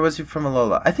Kalos or was he from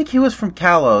Alola? I think he was from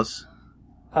Kalos.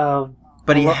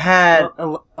 But he had...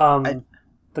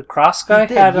 the Cross guy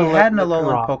had an an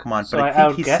Alolan Pokemon, but I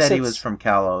think he said he was from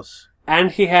Kalos.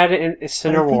 And he had it in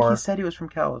Incineroar. I think he said he was from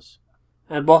Kalos.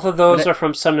 And both of those are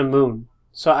from Sun and Moon.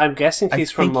 So I'm guessing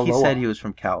he's from Alola. I think he said he was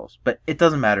from Kalos. But it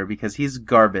doesn't matter because he's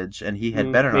garbage and he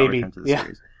had better not return to the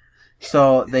series.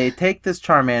 So they take this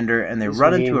Charmander and they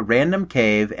run into a random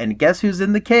cave. And guess who's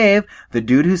in the cave? The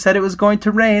dude who said it was going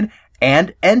to rain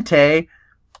and Entei.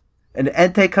 And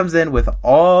Entei comes in with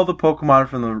all the Pokemon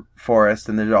from the forest,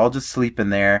 and they're all just sleeping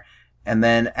there. And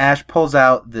then Ash pulls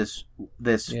out this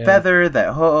feather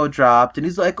that Ho-Oh dropped, and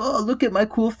he's like, oh, look at my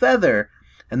cool feather.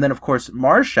 And then, of course,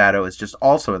 Marshadow is just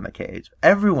also in the cave.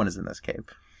 Everyone is in this cave.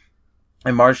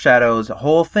 And Marshadow's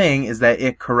whole thing is that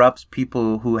it corrupts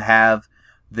people who have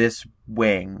this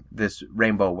wing, this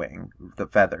rainbow wing, the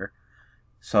feather.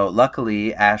 So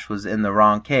luckily, Ash was in the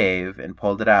wrong cave and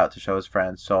pulled it out to show his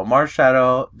friends. So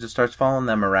Marshadow just starts following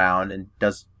them around and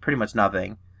does pretty much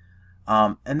nothing.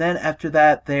 And then after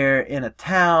that, they're in a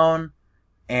town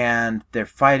and they're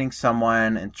fighting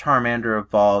someone and Charmander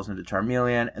evolves into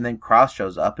Charmeleon. And then Cross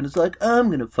shows up and is like, I'm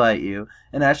going to fight you.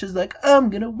 And Ash is like,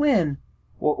 I'm going to win.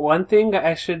 Well, one thing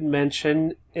I should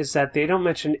mention is that they don't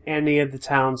mention any of the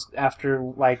towns after,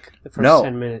 like, the first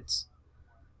 10 minutes.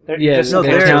 They're towns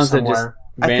are just...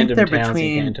 I think they're towns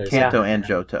between Kanto and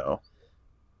Johto.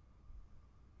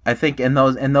 I think in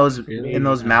those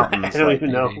mountains. I don't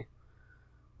even know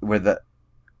where the.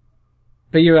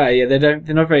 But you're right. Yeah, they're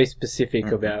not very specific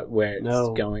about where it's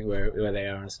going, where they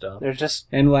are and stuff. They're just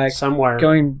somewhere.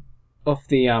 Going off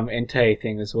the Entei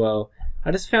thing as well.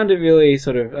 I just found it really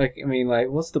sort of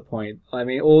what's the point? I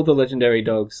mean, all the legendary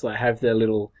dogs have their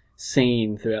little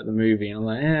scene throughout the movie, and I'm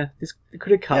like, this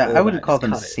could have cut. Yeah, I wouldn't call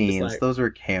them scenes; those were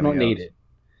cameos. Not needed.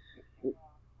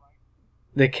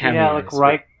 The cameos. Yeah,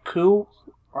 like Raikou.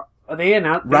 Are they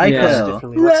announced? Raikou.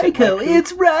 Raikou.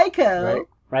 It's Raikou.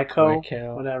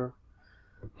 Raikou. Whatever.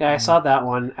 Yeah, I saw that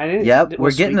one. I didn't. Yep,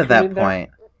 we're getting to that point.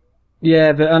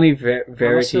 Yeah, but only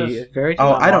Verity. Verity.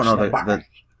 Oh, I don't know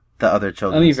the other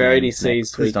children. Only Verity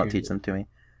sees. Please don't teach them to me.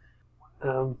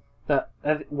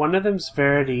 One of them's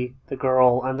Verity, the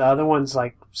girl, and the other one's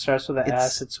starts with an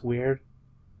S. It's weird.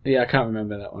 Yeah, I can't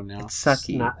remember that one now. It's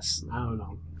Sucky. I don't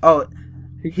know. Oh,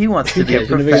 he wants to be a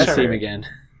professor. See him again.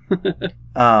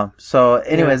 So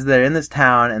anyways, they're in this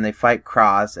town and they fight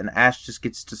Cross, and Ash just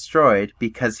gets destroyed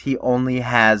because he only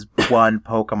has one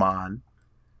Pokemon.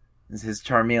 It's his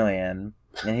Charmeleon.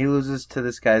 And he loses to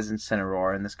this guy's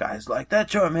Incineroar, and this guy's like, that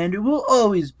Charmander will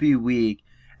always be weak.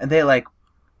 And they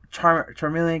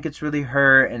Charmeleon gets really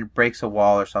hurt and breaks a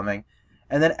wall or something.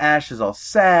 And then Ash is all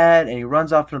sad, and he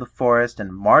runs off into the forest,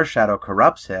 and Marshadow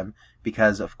corrupts him,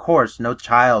 because, of course, no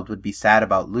child would be sad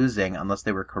about losing unless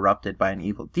they were corrupted by an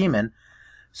evil demon.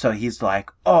 So he's like,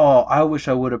 oh, I wish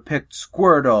I would have picked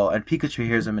Squirtle. And Pikachu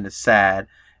hears him and is sad.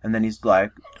 And then he's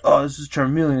like, oh, this is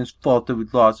Charmeleon's fault that we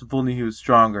lost. If only he was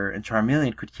stronger. And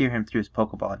Charmeleon could hear him through his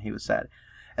Pokeball, and he was sad.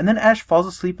 And then Ash falls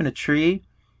asleep in a tree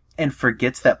and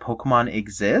forgets that Pokemon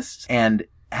exists and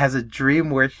has a dream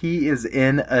where he is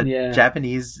in a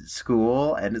Japanese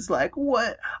school and is like,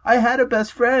 what? I had a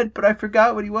best friend, but I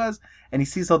forgot what he was. And he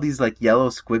sees all these yellow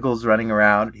squiggles running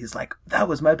around. And he's like, that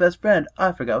was my best friend.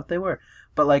 I forgot what they were.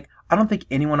 But I don't think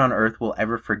anyone on Earth will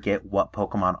ever forget what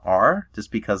Pokemon are,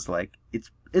 just because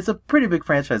it's a pretty big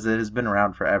franchise that has been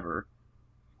around forever.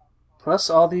 Plus,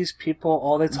 all these people,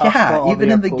 all they talk about, even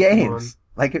in the games,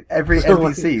 every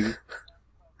NPC.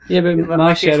 Yeah, but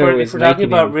Marshadow if we're talking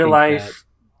about real life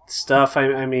stuff,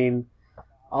 I mean,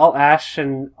 all Ash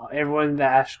and everyone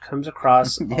that Ash comes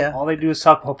across, all they do is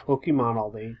talk about Pokemon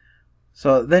all day.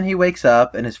 So then he wakes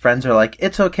up and his friends are like,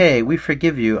 it's okay, we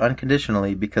forgive you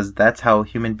unconditionally because that's how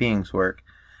human beings work.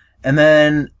 And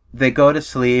then they go to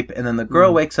sleep and then the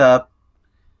girl wakes up.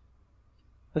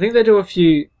 I think they do a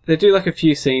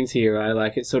few scenes here,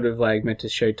 right? It's sort of meant to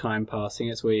show time passing.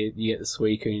 It's where you get the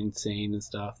Suicune scene and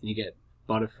stuff, and you get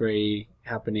Butterfree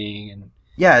happening and...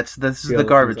 Yeah, this is the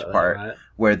garbage part, right?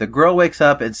 Where the girl wakes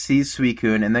up and sees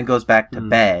Suicune and then goes back to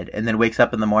bed and then wakes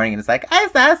up in the morning and is like, I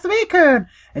saw Suicune!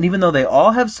 And even though they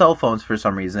all have cell phones for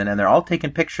some reason and they're all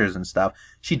taking pictures and stuff,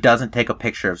 she doesn't take a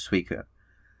picture of Suicune.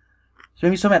 So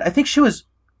made me so mad. I think she was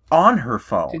on her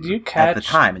phone at the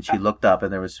time and she looked up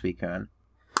and there was Suicune.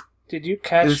 Did you It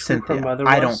catch was who Cynthia. her mother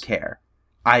was? I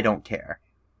don't care.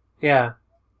 Yeah.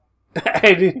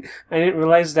 I didn't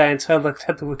realize that until I looked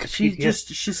at the Wikipedia.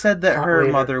 She said that her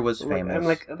later. mother was famous. I'm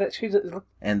like, that she.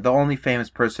 And the only famous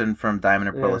person from Diamond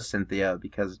and Pearl Yeah. is Cynthia,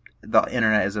 because the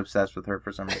internet is obsessed with her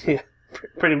for some reason. Yeah,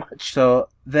 pretty much. So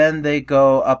then they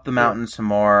go up the mountain some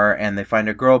more, and they find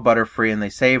a girl, Butterfree, and they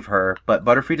save her. But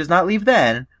Butterfree does not leave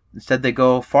then. Instead, they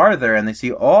go farther, and they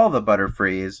see all the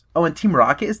Butterfrees. Oh, and Team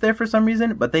Rocket is there for some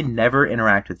reason, but they never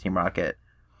interact with Team Rocket.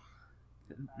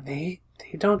 They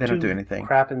don't do anything.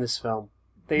 crap in this film.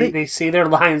 They say their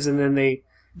lines and then they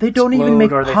don't even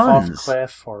make or puns. they fall off a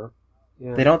cliff or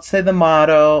yeah. They don't say the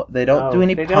motto. They don't do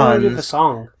any they puns. don't even do the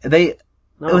song.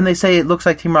 When they say it looks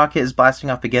like Team Rocket is blasting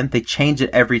off again, they change it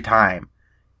every time.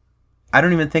 I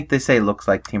don't even think they say looks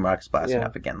like Team Rocket's blasting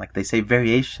off again. Like they say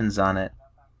variations on it.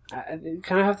 You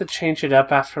kind of have to change it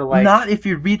up after like not if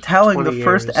you're retelling the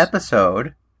first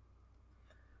episode.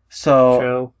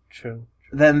 So true.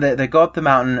 Then they go up the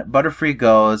mountain. Butterfree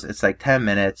goes. It's like 10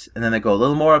 minutes, and then they go a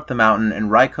little more up the mountain. And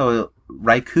Raikou,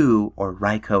 or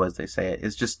Raikou as they say it,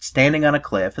 is just standing on a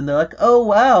cliff. And they're like, "Oh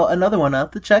wow, another one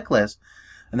off the checklist."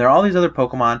 And there are all these other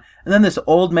Pokemon. And then this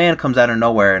old man comes out of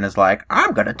nowhere and is like,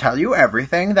 "I'm gonna tell you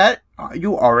everything that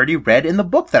you already read in the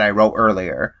book that I wrote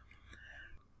earlier."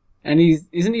 And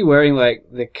isn't he wearing like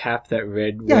the cap that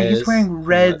Red wears? Yeah, he's wearing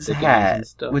Red's hat,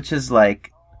 which is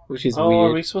like. Which is weird.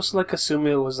 Are we supposed to like assume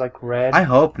it was like Red? I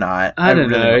hope not. I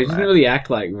don't know. He didn't really act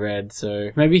like Red, so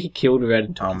maybe he killed Red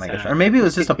and took Oh his my hat. gosh. Or maybe it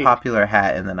was just a popular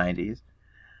hat in the 90s.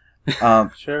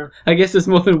 Sure. I guess there's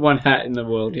more than one hat in the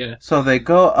world, yeah. So they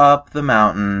go up the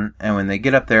mountain, and when they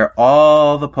get up there,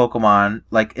 all the Pokemon,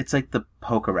 like, it's like the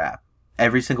Poke Rap.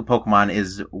 Every single Pokemon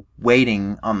is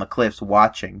waiting on the cliffs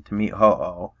watching to meet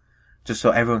Ho-Oh, just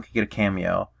so everyone can get a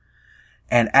cameo.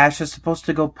 And Ash is supposed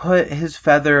to go put his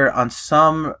feather on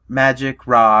some magic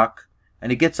rock, and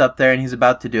he gets up there and he's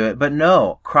about to do it. But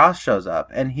no, Cross shows up,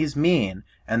 and he's mean,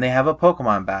 and they have a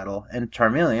Pokemon battle, and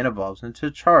Charmeleon evolves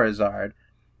into Charizard.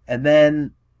 And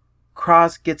then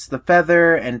Cross gets the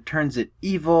feather and turns it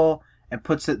evil and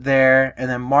puts it there, and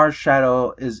then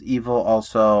Marshadow is evil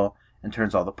also and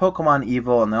turns all the Pokemon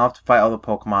evil, and they'll have to fight all the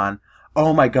Pokemon.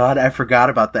 Oh my god, I forgot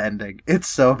about the ending. It's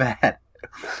so bad.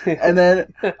 And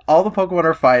then all the Pokemon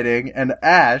are fighting, and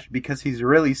Ash, because he's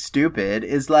really stupid,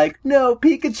 is like, "No,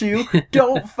 Pikachu,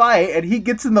 don't fight," and he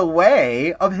gets in the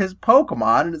way of his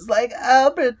Pokemon, and is like,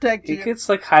 "I'll protect you." He gets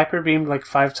like hyper beamed like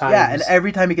 5 times. Yeah, and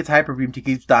every time he gets hyper beamed, he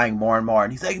keeps dying more and more,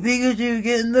 and he's like, "Pikachu,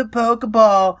 get in the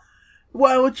Pokeball!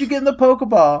 Why won't you get in the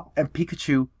Pokeball?" And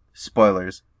Pikachu,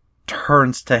 spoilers,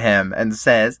 turns to him and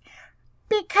says,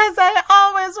 "Because I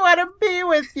always want to be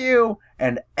with you."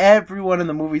 And everyone in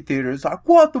the movie theater is like,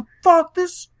 "What the fuck?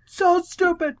 This is so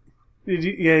stupid." Did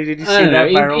you see don't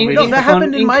that know, viral in- video? No, that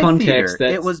happened in my context, theater.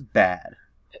 that's- It was bad.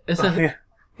 It's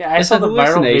Yeah, I saw the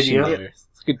viral video. Though.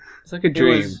 It's like a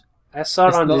dream. I saw it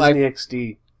It's on not Disney like-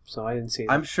 XD, so I didn't see it.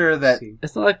 I'm sure that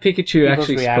It's not like Pikachu People's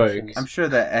actually reactions. spoke. I'm sure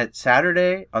that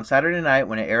on Saturday night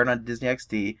when it aired on Disney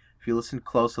XD, if you listened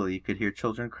closely, you could hear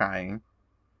children crying.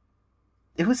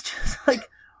 It was just like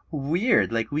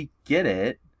weird. Like, we get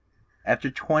it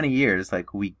after 20 years.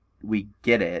 Like, we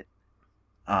get it.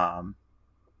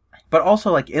 But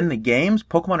also, like, in the games,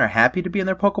 Pokemon are happy to be in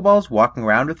their Pokeballs, walking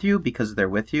around with you because they're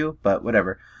with you. But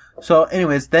whatever. So,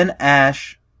 anyways, then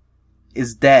Ash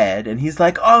is dead, and he's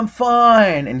like, "Oh, I'm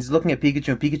fine," and he's looking at Pikachu,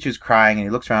 and Pikachu's crying, and he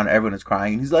looks around, everyone is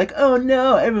crying, and he's like, "Oh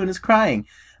no, everyone is crying."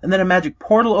 And then a magic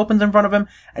portal opens in front of him,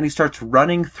 and he starts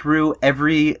running through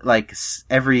every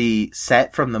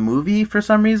set from the movie for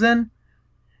some reason.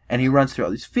 And he runs through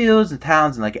all these fields and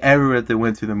towns and like everywhere they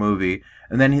went through the movie.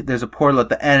 And then there's a portal at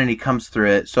the end, and he comes through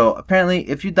it. So apparently,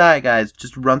 if you die, guys,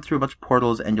 just run through a bunch of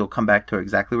portals, and you'll come back to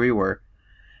exactly where you were.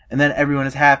 And then everyone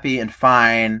is happy and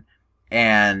fine.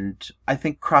 And I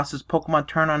think Cross's Pokemon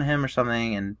turn on him or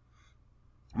something, and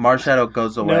Marshadow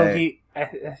goes away. No, I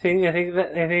think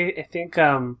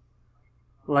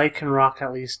Lycanroc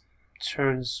at least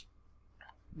turns.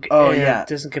 Oh yeah,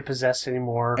 doesn't get possessed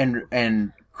anymore. And they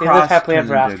live Cross happily turns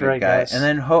ever into a after, good I guy. guess. And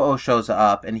then Ho-Oh shows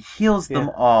up and heals them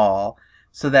all,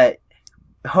 so that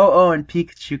Ho-Oh and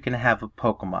Pikachu can have a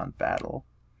Pokemon battle.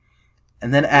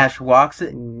 And then Ash walks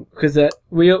in. Because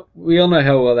we all know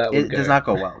how well that would go. It does not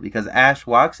go well, because Ash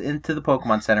walks into the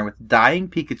Pokemon Center with dying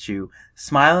Pikachu,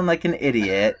 smiling like an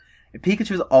idiot. And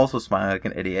Pikachu is also smiling like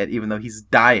an idiot, even though he's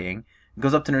dying.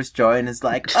 Goes up to Nurse Joy and is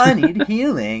like, "I need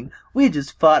healing. We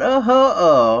just fought a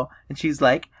Ho-Oh." And she's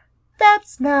like,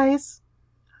 "That's nice."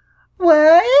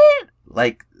 What?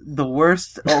 Like, the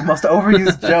worst, most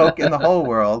overused joke in the whole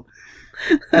world.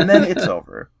 And then it's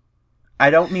over. I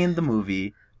don't mean the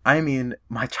movie. I mean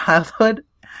my childhood.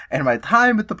 and my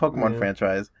time with the Pokemon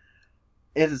franchise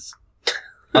is...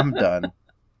 I'm done.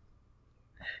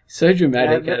 So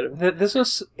dramatic. This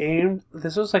was aimed...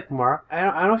 This was like... I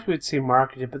don't know if you would say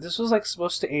marketed, but this was like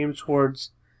supposed to aim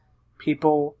towards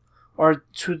people... Or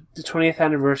to the 20th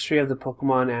anniversary of the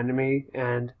Pokemon anime,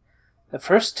 and the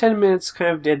first 10 minutes kind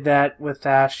of did that with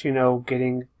Ash, you know,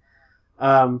 getting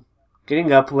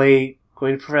up late,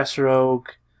 going to Professor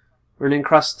Oak, running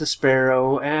across the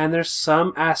Sparrow, and there's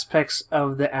some aspects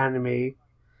of the anime,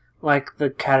 like the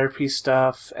Caterpie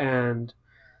stuff and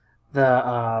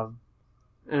the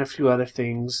and a few other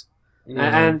things,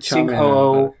 and seeing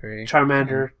Ho-Oh,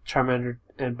 Charmander,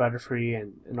 and Butterfree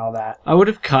and all that. I would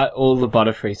have cut all the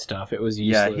Butterfree stuff. It was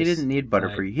useless. Yeah, he didn't need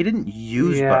Butterfree. He didn't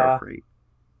use Butterfree.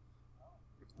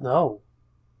 No.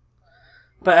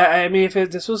 But I mean, if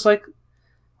this was like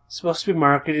supposed to be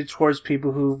marketed towards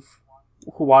people who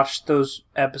watched those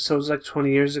episodes like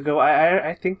 20 years ago,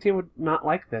 I think they would not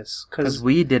like this because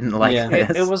we didn't like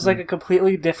this. It was like a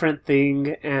completely different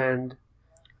thing, and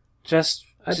just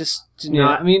did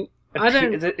not. I mean,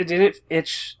 it didn't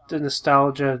itch the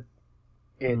nostalgia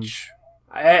itch.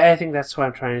 I think that's what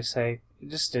I'm trying to say. It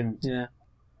just didn't. Yeah.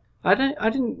 I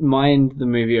didn't mind the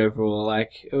movie overall.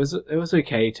 Like it was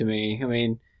okay to me. I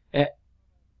mean, it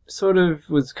sort of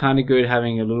was kind of good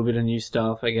having a little bit of new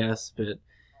stuff, I guess, but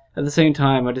at the same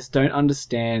time I just don't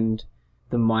understand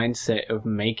the mindset of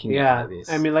making it like this.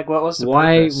 I mean, like, what was the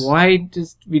purpose? Why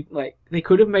just like they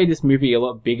could have made this movie a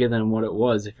lot bigger than what it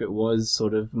was if it was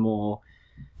sort of more,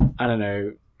 I don't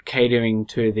know, catering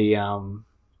to the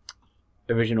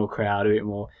original crowd a bit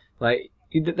more. Like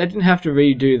they didn't have to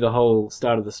redo the whole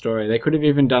start of the story. They could have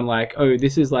even done like, oh,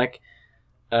 this is like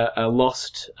a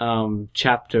lost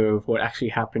chapter of what actually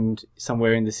happened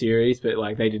somewhere in the series, but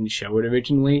like they didn't show it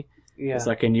originally. Yeah. It's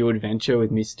like a new adventure with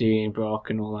Misty and Brock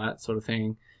and all that sort of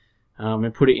thing,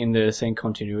 and put it in the same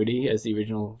continuity as the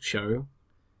original show.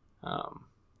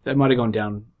 That might have gone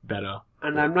down better.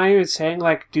 And I'm not even saying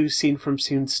like do scene from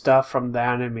scene stuff from the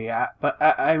anime, but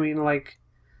I mean like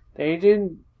they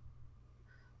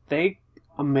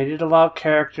omitted a lot of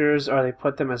characters, or they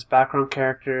put them as background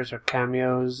characters or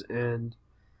cameos, and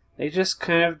they just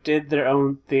kind of did their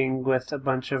own thing with a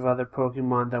bunch of other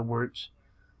Pokemon that weren't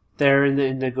there in the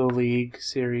Indigo League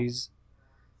series,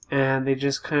 and they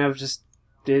just kind of just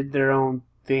did their own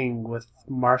thing with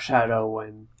Marshadow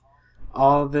and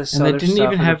all of this. And other they didn't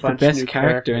stuff even have the best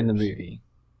character characters in the movie.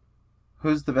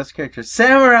 Who's the best character?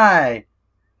 Samurai!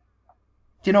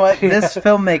 Do you know what? This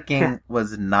filmmaking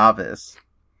was novice.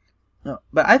 No,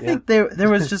 but I think there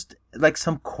was just like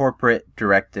some corporate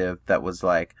directive that was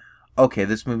like, okay,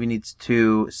 this movie needs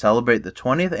to celebrate the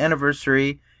 20th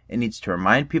anniversary. It needs to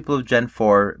remind people of Gen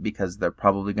 4 because they're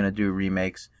probably going to do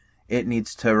remakes. It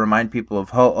needs to remind people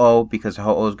of Ho-Oh because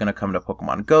Ho-Oh is going to come to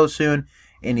Pokemon Go soon.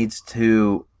 It needs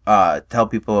to tell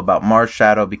people about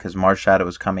Marshadow because Marshadow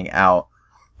is coming out.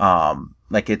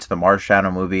 Like it's the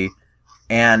Marshadow movie.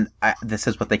 And this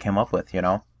is what they came up with, you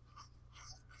know?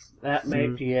 That may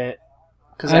be it.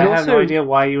 Because I have no idea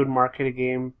why you would market a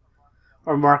game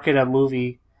or market a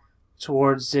movie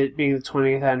towards it being the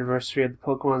 20th anniversary of the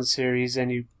Pokemon series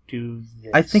and you do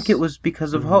this. I think it was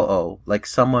because of Ho-Oh. Like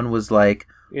someone was like,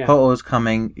 Ho-Oh's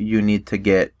coming, you need to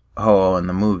get Ho-Oh in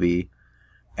the movie.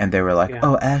 And they were like,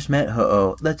 oh, Ash met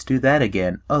Ho-Oh, let's do that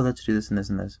again. Oh, let's do this and this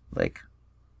and this. Like,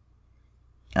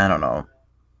 I don't know.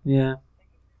 Yeah.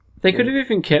 They could have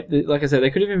even kept, like I said,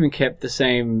 they could have even kept the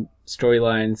same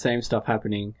storyline, same stuff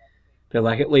happening, but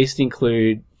like at least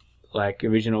include like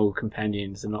original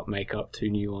companions and not make up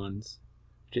two new ones,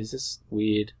 which is just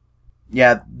weird.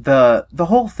 Yeah, the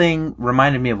whole thing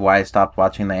reminded me of why I stopped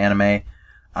watching the anime.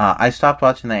 I stopped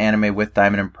watching the anime with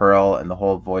Diamond and Pearl and the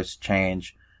whole voice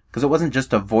change, because it wasn't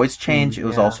just a voice change, it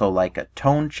was also like a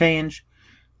tone change.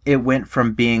 It went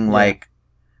from being like,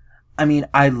 I mean,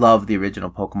 I love the original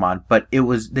Pokemon, but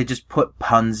they just put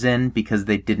puns in because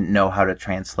they didn't know how to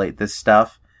translate this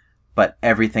stuff. But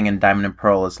everything in Diamond and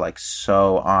Pearl is like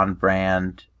so on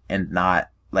brand and not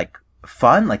like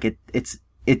fun. Like it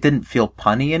didn't feel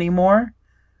punny anymore.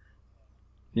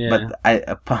 Yeah.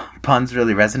 But puns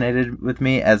really resonated with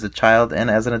me as a child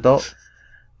and as an adult.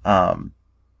 And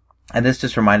this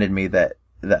just reminded me that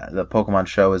the Pokemon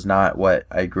show is not what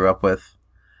I grew up with.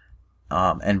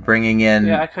 And bringing in...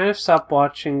 Yeah, I kind of stopped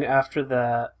watching after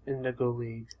the Indigo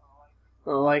League.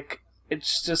 Like,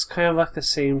 it's just kind of like the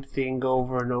same thing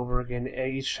over and over again.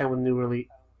 Each time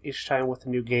with a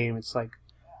new game, it's like,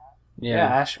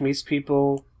 Ash meets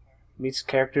people, meets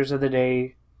characters of the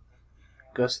day,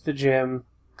 goes to the gym,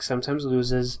 sometimes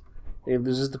loses, he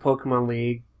loses the Pokemon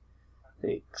League,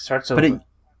 he starts over.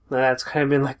 That's kind of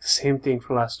been like the same thing for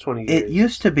the last 20 years. It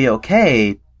used to be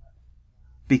okay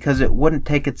because it wouldn't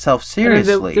take itself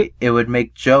seriously. It would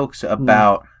make jokes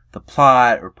about the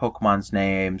plot or Pokemon's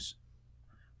names.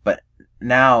 But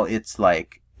now it's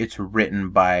like, it's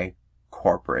written by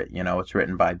corporate, it's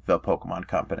written by the Pokemon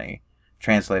Company,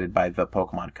 translated by the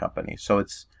Pokemon Company. So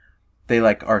they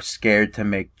like are scared to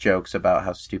make jokes about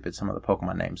how stupid some of the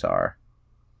Pokemon names are.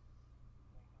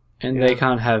 And they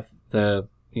can't have the,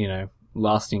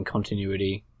 lasting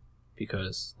continuity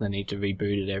because they need to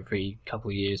reboot it every couple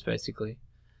of years, basically.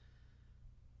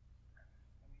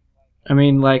 I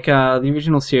mean, like, the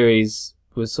original series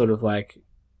was sort of like,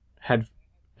 had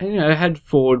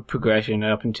forward progression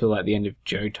up until like the end of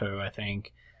Johto, I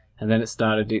think. And then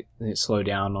it slowed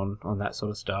down on that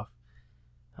sort of stuff.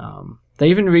 They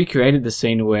even recreated the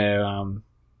scene where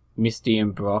Misty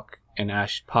and Brock and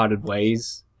Ash parted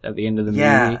ways at the end of the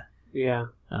movie. Yeah.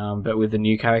 But with the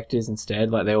new characters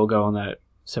instead, like they all go on that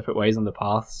separate ways on the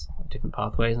paths, different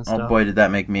pathways and stuff. Oh boy, did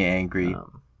that make me angry.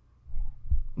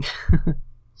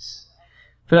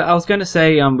 But I was going to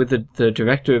say, with the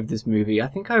director of this movie, I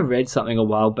think I read something a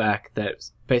while back that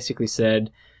basically said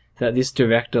that this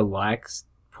director likes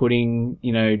putting,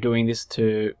 doing this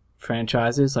to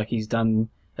franchises. Like he's done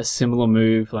a similar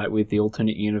move, like with the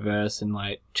alternate universe and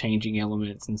like changing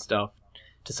elements and stuff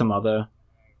to some other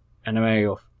anime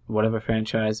or whatever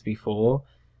franchise before.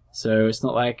 So it's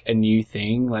not like a new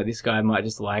thing. Like this guy might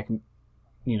just like,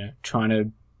 trying to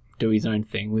do his own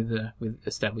thing with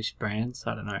established brands.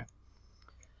 I don't know.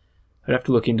 I'd have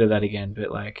to look into that again, but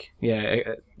like,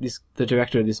 yeah, the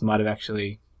director of this might have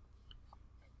actually,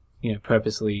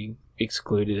 purposely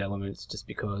excluded elements just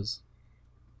because.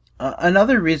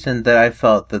 Another reason that I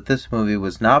felt that this movie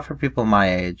was not for people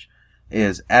my age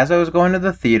is as I was going to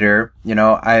the theater,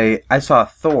 I saw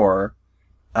Thor,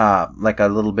 like a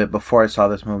little bit before I saw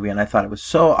this movie, and I thought it was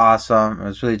so awesome. I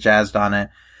was really jazzed on it.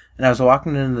 And I was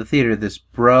walking into the theater, this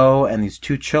bro and these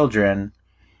two children.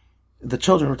 The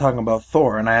children were talking about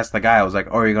Thor, and I asked the guy, I was like,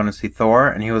 "Oh, are you going to see Thor?"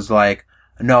 And he was like,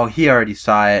 "No, he already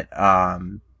saw it. I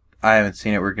haven't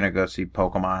seen it. We're going to go see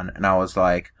Pokemon." And I was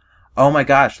like, "Oh my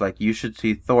gosh, like, you should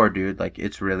see Thor, dude. Like,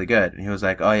 it's really good." And he was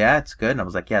like, "Oh yeah, it's good." And I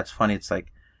was like, "Yeah, it's funny. It's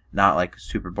like, not like a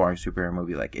super boring superhero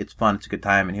movie. Like, it's fun. It's a good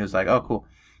time." And he was like, "Oh, cool."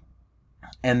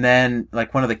 And then,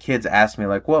 like, one of the kids asked me,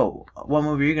 like, "Whoa, what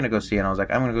movie are you going to go see?" And I was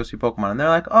like, "I'm going to go see Pokemon." And they're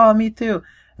like, "Oh, me too."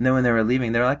 And then when they were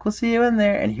leaving, they were like, "We'll see you in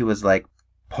there." And he was like,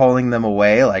 pulling them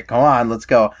away, like, "Come on, let's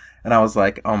go." And I was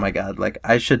like, oh my god, like,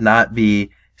 I should not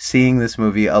be seeing this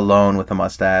movie alone with a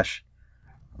mustache.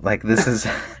 Like, this is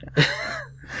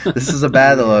this is a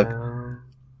bad look.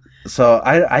 So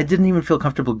I didn't even feel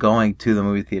comfortable going to the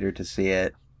movie theater to see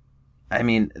it. I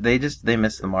mean, they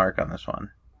missed the mark on this one.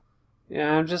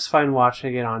 Yeah, I'm just fine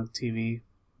watching it on TV,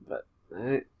 but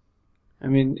I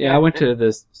mean, yeah, I went to the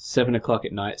 7:00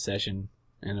 at night session,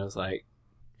 and it was like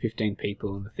 15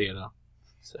 people in the theater.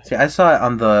 So. See, I saw it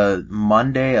on the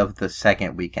Monday of the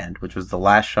second weekend, which was the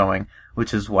last showing,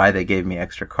 which is why they gave me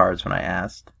extra cards when I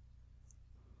asked.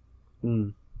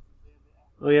 Oh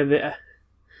yeah,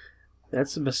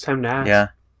 that's the best time to ask. Yeah.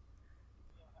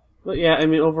 But yeah, I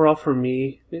mean, overall for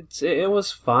me, it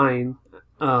was fine.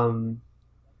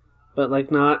 But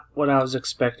like not what I was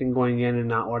expecting going in, and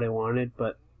not what I wanted.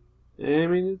 But I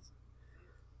mean,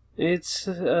 it's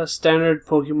a standard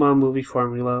Pokemon movie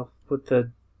formula with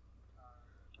the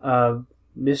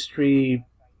mystery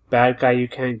bad guy you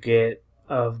can't get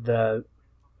of the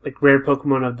like rare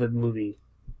Pokemon of the movie.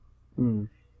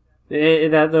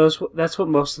 That's what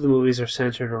most of the movies are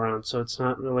centered around, so it's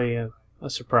not really a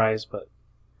surprise, but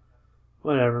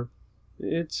whatever.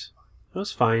 It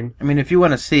was fine. I mean, if you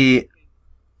want to see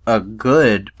a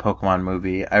good Pokemon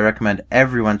movie, I recommend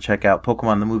everyone check out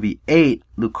Pokemon the Movie 8,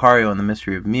 Lucario and the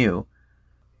Mystery of Mew.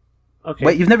 Okay.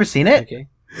 Wait, you've never seen it? Okay.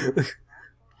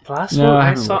 Last No, one I I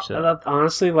haven't saw, watched that.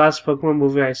 honestly, last Pokemon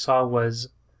movie I saw was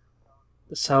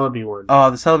the Celebi one. Oh,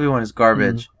 the Celebi one is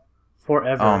garbage.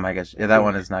 Forever. Oh my gosh, yeah, that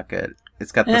one is not good.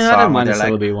 It's got the Yeah, I song don't where mind the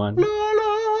they're like, Celebi one. la, la,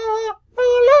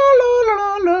 la,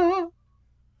 la, la, la.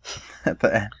 At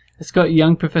the end. It's got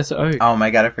young Professor Oak. Oh my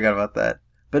god, I forgot about that.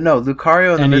 But no,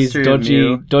 Lucario and the his Mystery of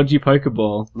Mew. dodgy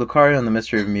Pokeball. Lucario and the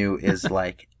Mystery of Mew is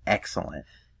like excellent.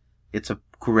 It's a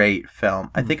great film.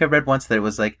 I think I read once that it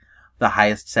was like the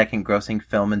highest second grossing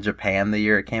film in Japan the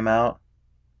year it came out.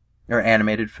 Or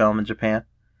animated film in Japan.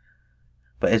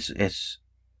 But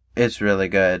it's really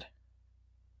good.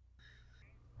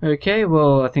 Okay,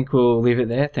 well, I think we'll leave it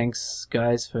there. Thanks,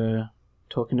 guys, for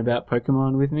talking about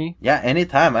Pokemon with me. Yeah,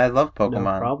 anytime. I love Pokemon.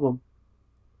 No problem.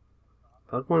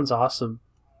 Pokemon's awesome.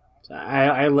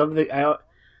 I love I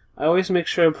always make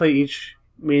sure I play each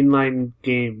mainline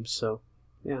game, so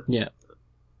Yeah.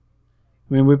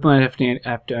 I mean, we might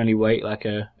have to only wait like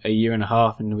a year and a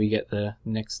half until we get the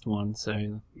next one. So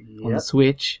on the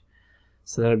Switch,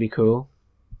 so that'll be cool.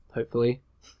 Hopefully,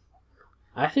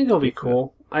 I think it'll be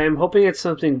cool. I am hoping it's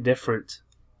something different.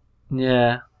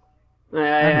 Yeah.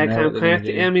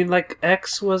 I mean, like,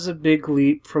 X was a big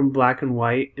leap from black and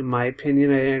white, in my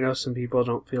opinion. I know some people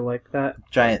don't feel like that.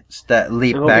 Giant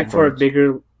leap I'm backwards. for a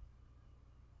bigger.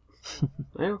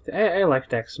 I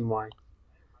liked X and Y.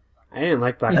 I didn't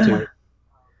like black and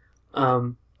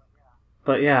white.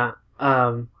 But yeah,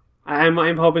 I'm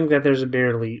hoping that there's a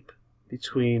bigger leap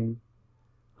between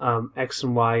X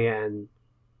and Y and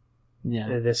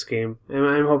this game.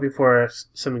 I'm hoping for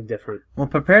something different. Well,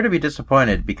 prepare to be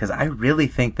disappointed, because I really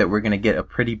think that we're going to get a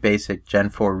pretty basic Gen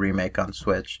 4 remake on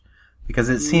Switch. Because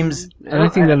it seems... I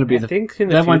don't think that'll be that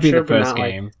won't be the first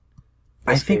game.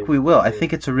 I think we will. I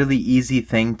think it's a really easy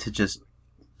thing to just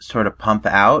sort of pump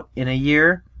out in a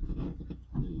year.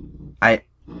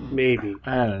 Maybe.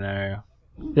 I don't know.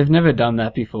 They've never done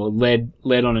that before. Led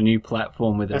on a new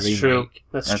platform with a remake. True.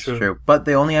 That's true. But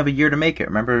they only have a year to make it.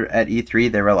 Remember at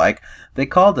E3 they were like, they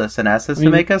called us and asked us to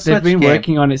make a Switch game. They've been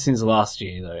working on it since last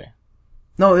year, though.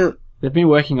 No, they've been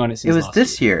working on it since last year. It was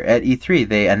this year at E3.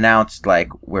 They announced, like,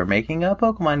 we're making a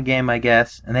Pokemon game, I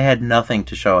guess. And they had nothing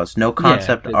to show us. No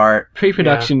concept art.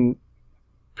 Pre-production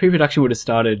would have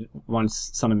started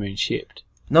once Sun and Moon shipped.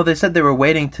 No, they said they were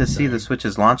waiting to see the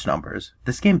Switch's launch numbers.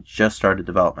 This game just started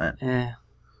development. Oh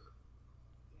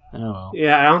well.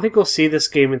 Yeah, I don't think we'll see this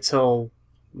game until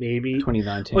maybe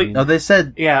 2019. Wait, no, they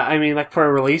said... Yeah, I mean, like, for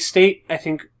a release date, I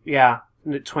think,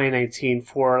 2019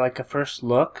 for, like, a first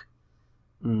look.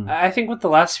 I think with the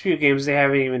last few games, they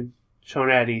haven't even shown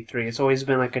it at E3. It's always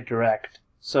been, like, a direct.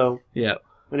 So,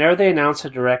 whenever they announce a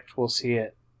direct, we'll see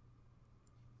it.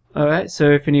 Alright, so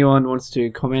if anyone wants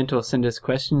to comment or send us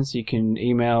questions, you can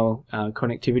email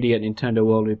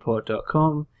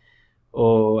connectivity@nintendoworldreport.com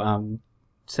or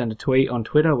send a tweet on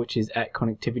Twitter, which is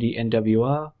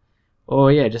 @connectivitynwr,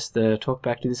 or just talk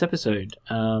back to this episode.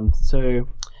 So I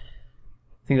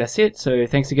think that's it. So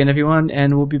thanks again, everyone,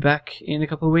 and we'll be back in a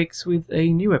couple of weeks with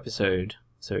a new episode.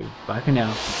 So bye for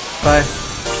now. Bye.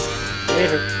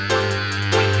 Later.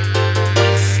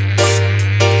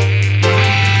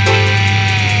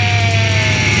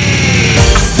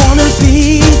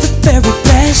 Be the very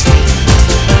best.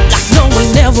 No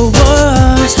one ever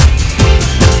was. To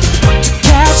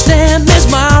catch them is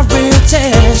my real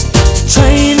test.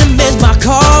 Train them is my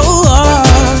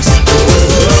cause.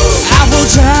 I will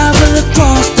travel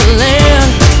across the land,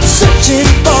 searching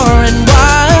far and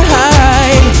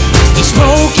wide. Each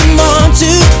Pokemon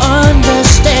to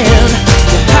understand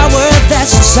the power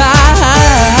that's inside.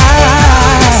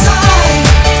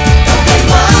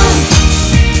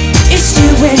 It's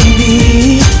you and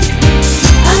me.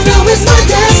 I know it's my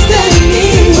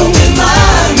destiny.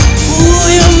 Pokemon,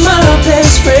 ooh, you're my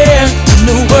best friend. In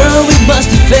the world we must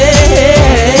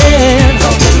defend.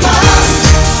 Pokemon,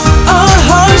 our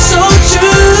hearts so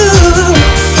true.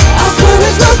 Our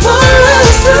courage will pull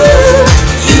us through.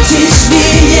 You teach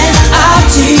me and I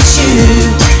teach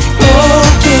you.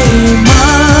 Pokemon,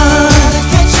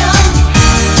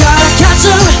 gotta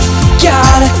catch 'em,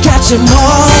 gotta catch 'em all.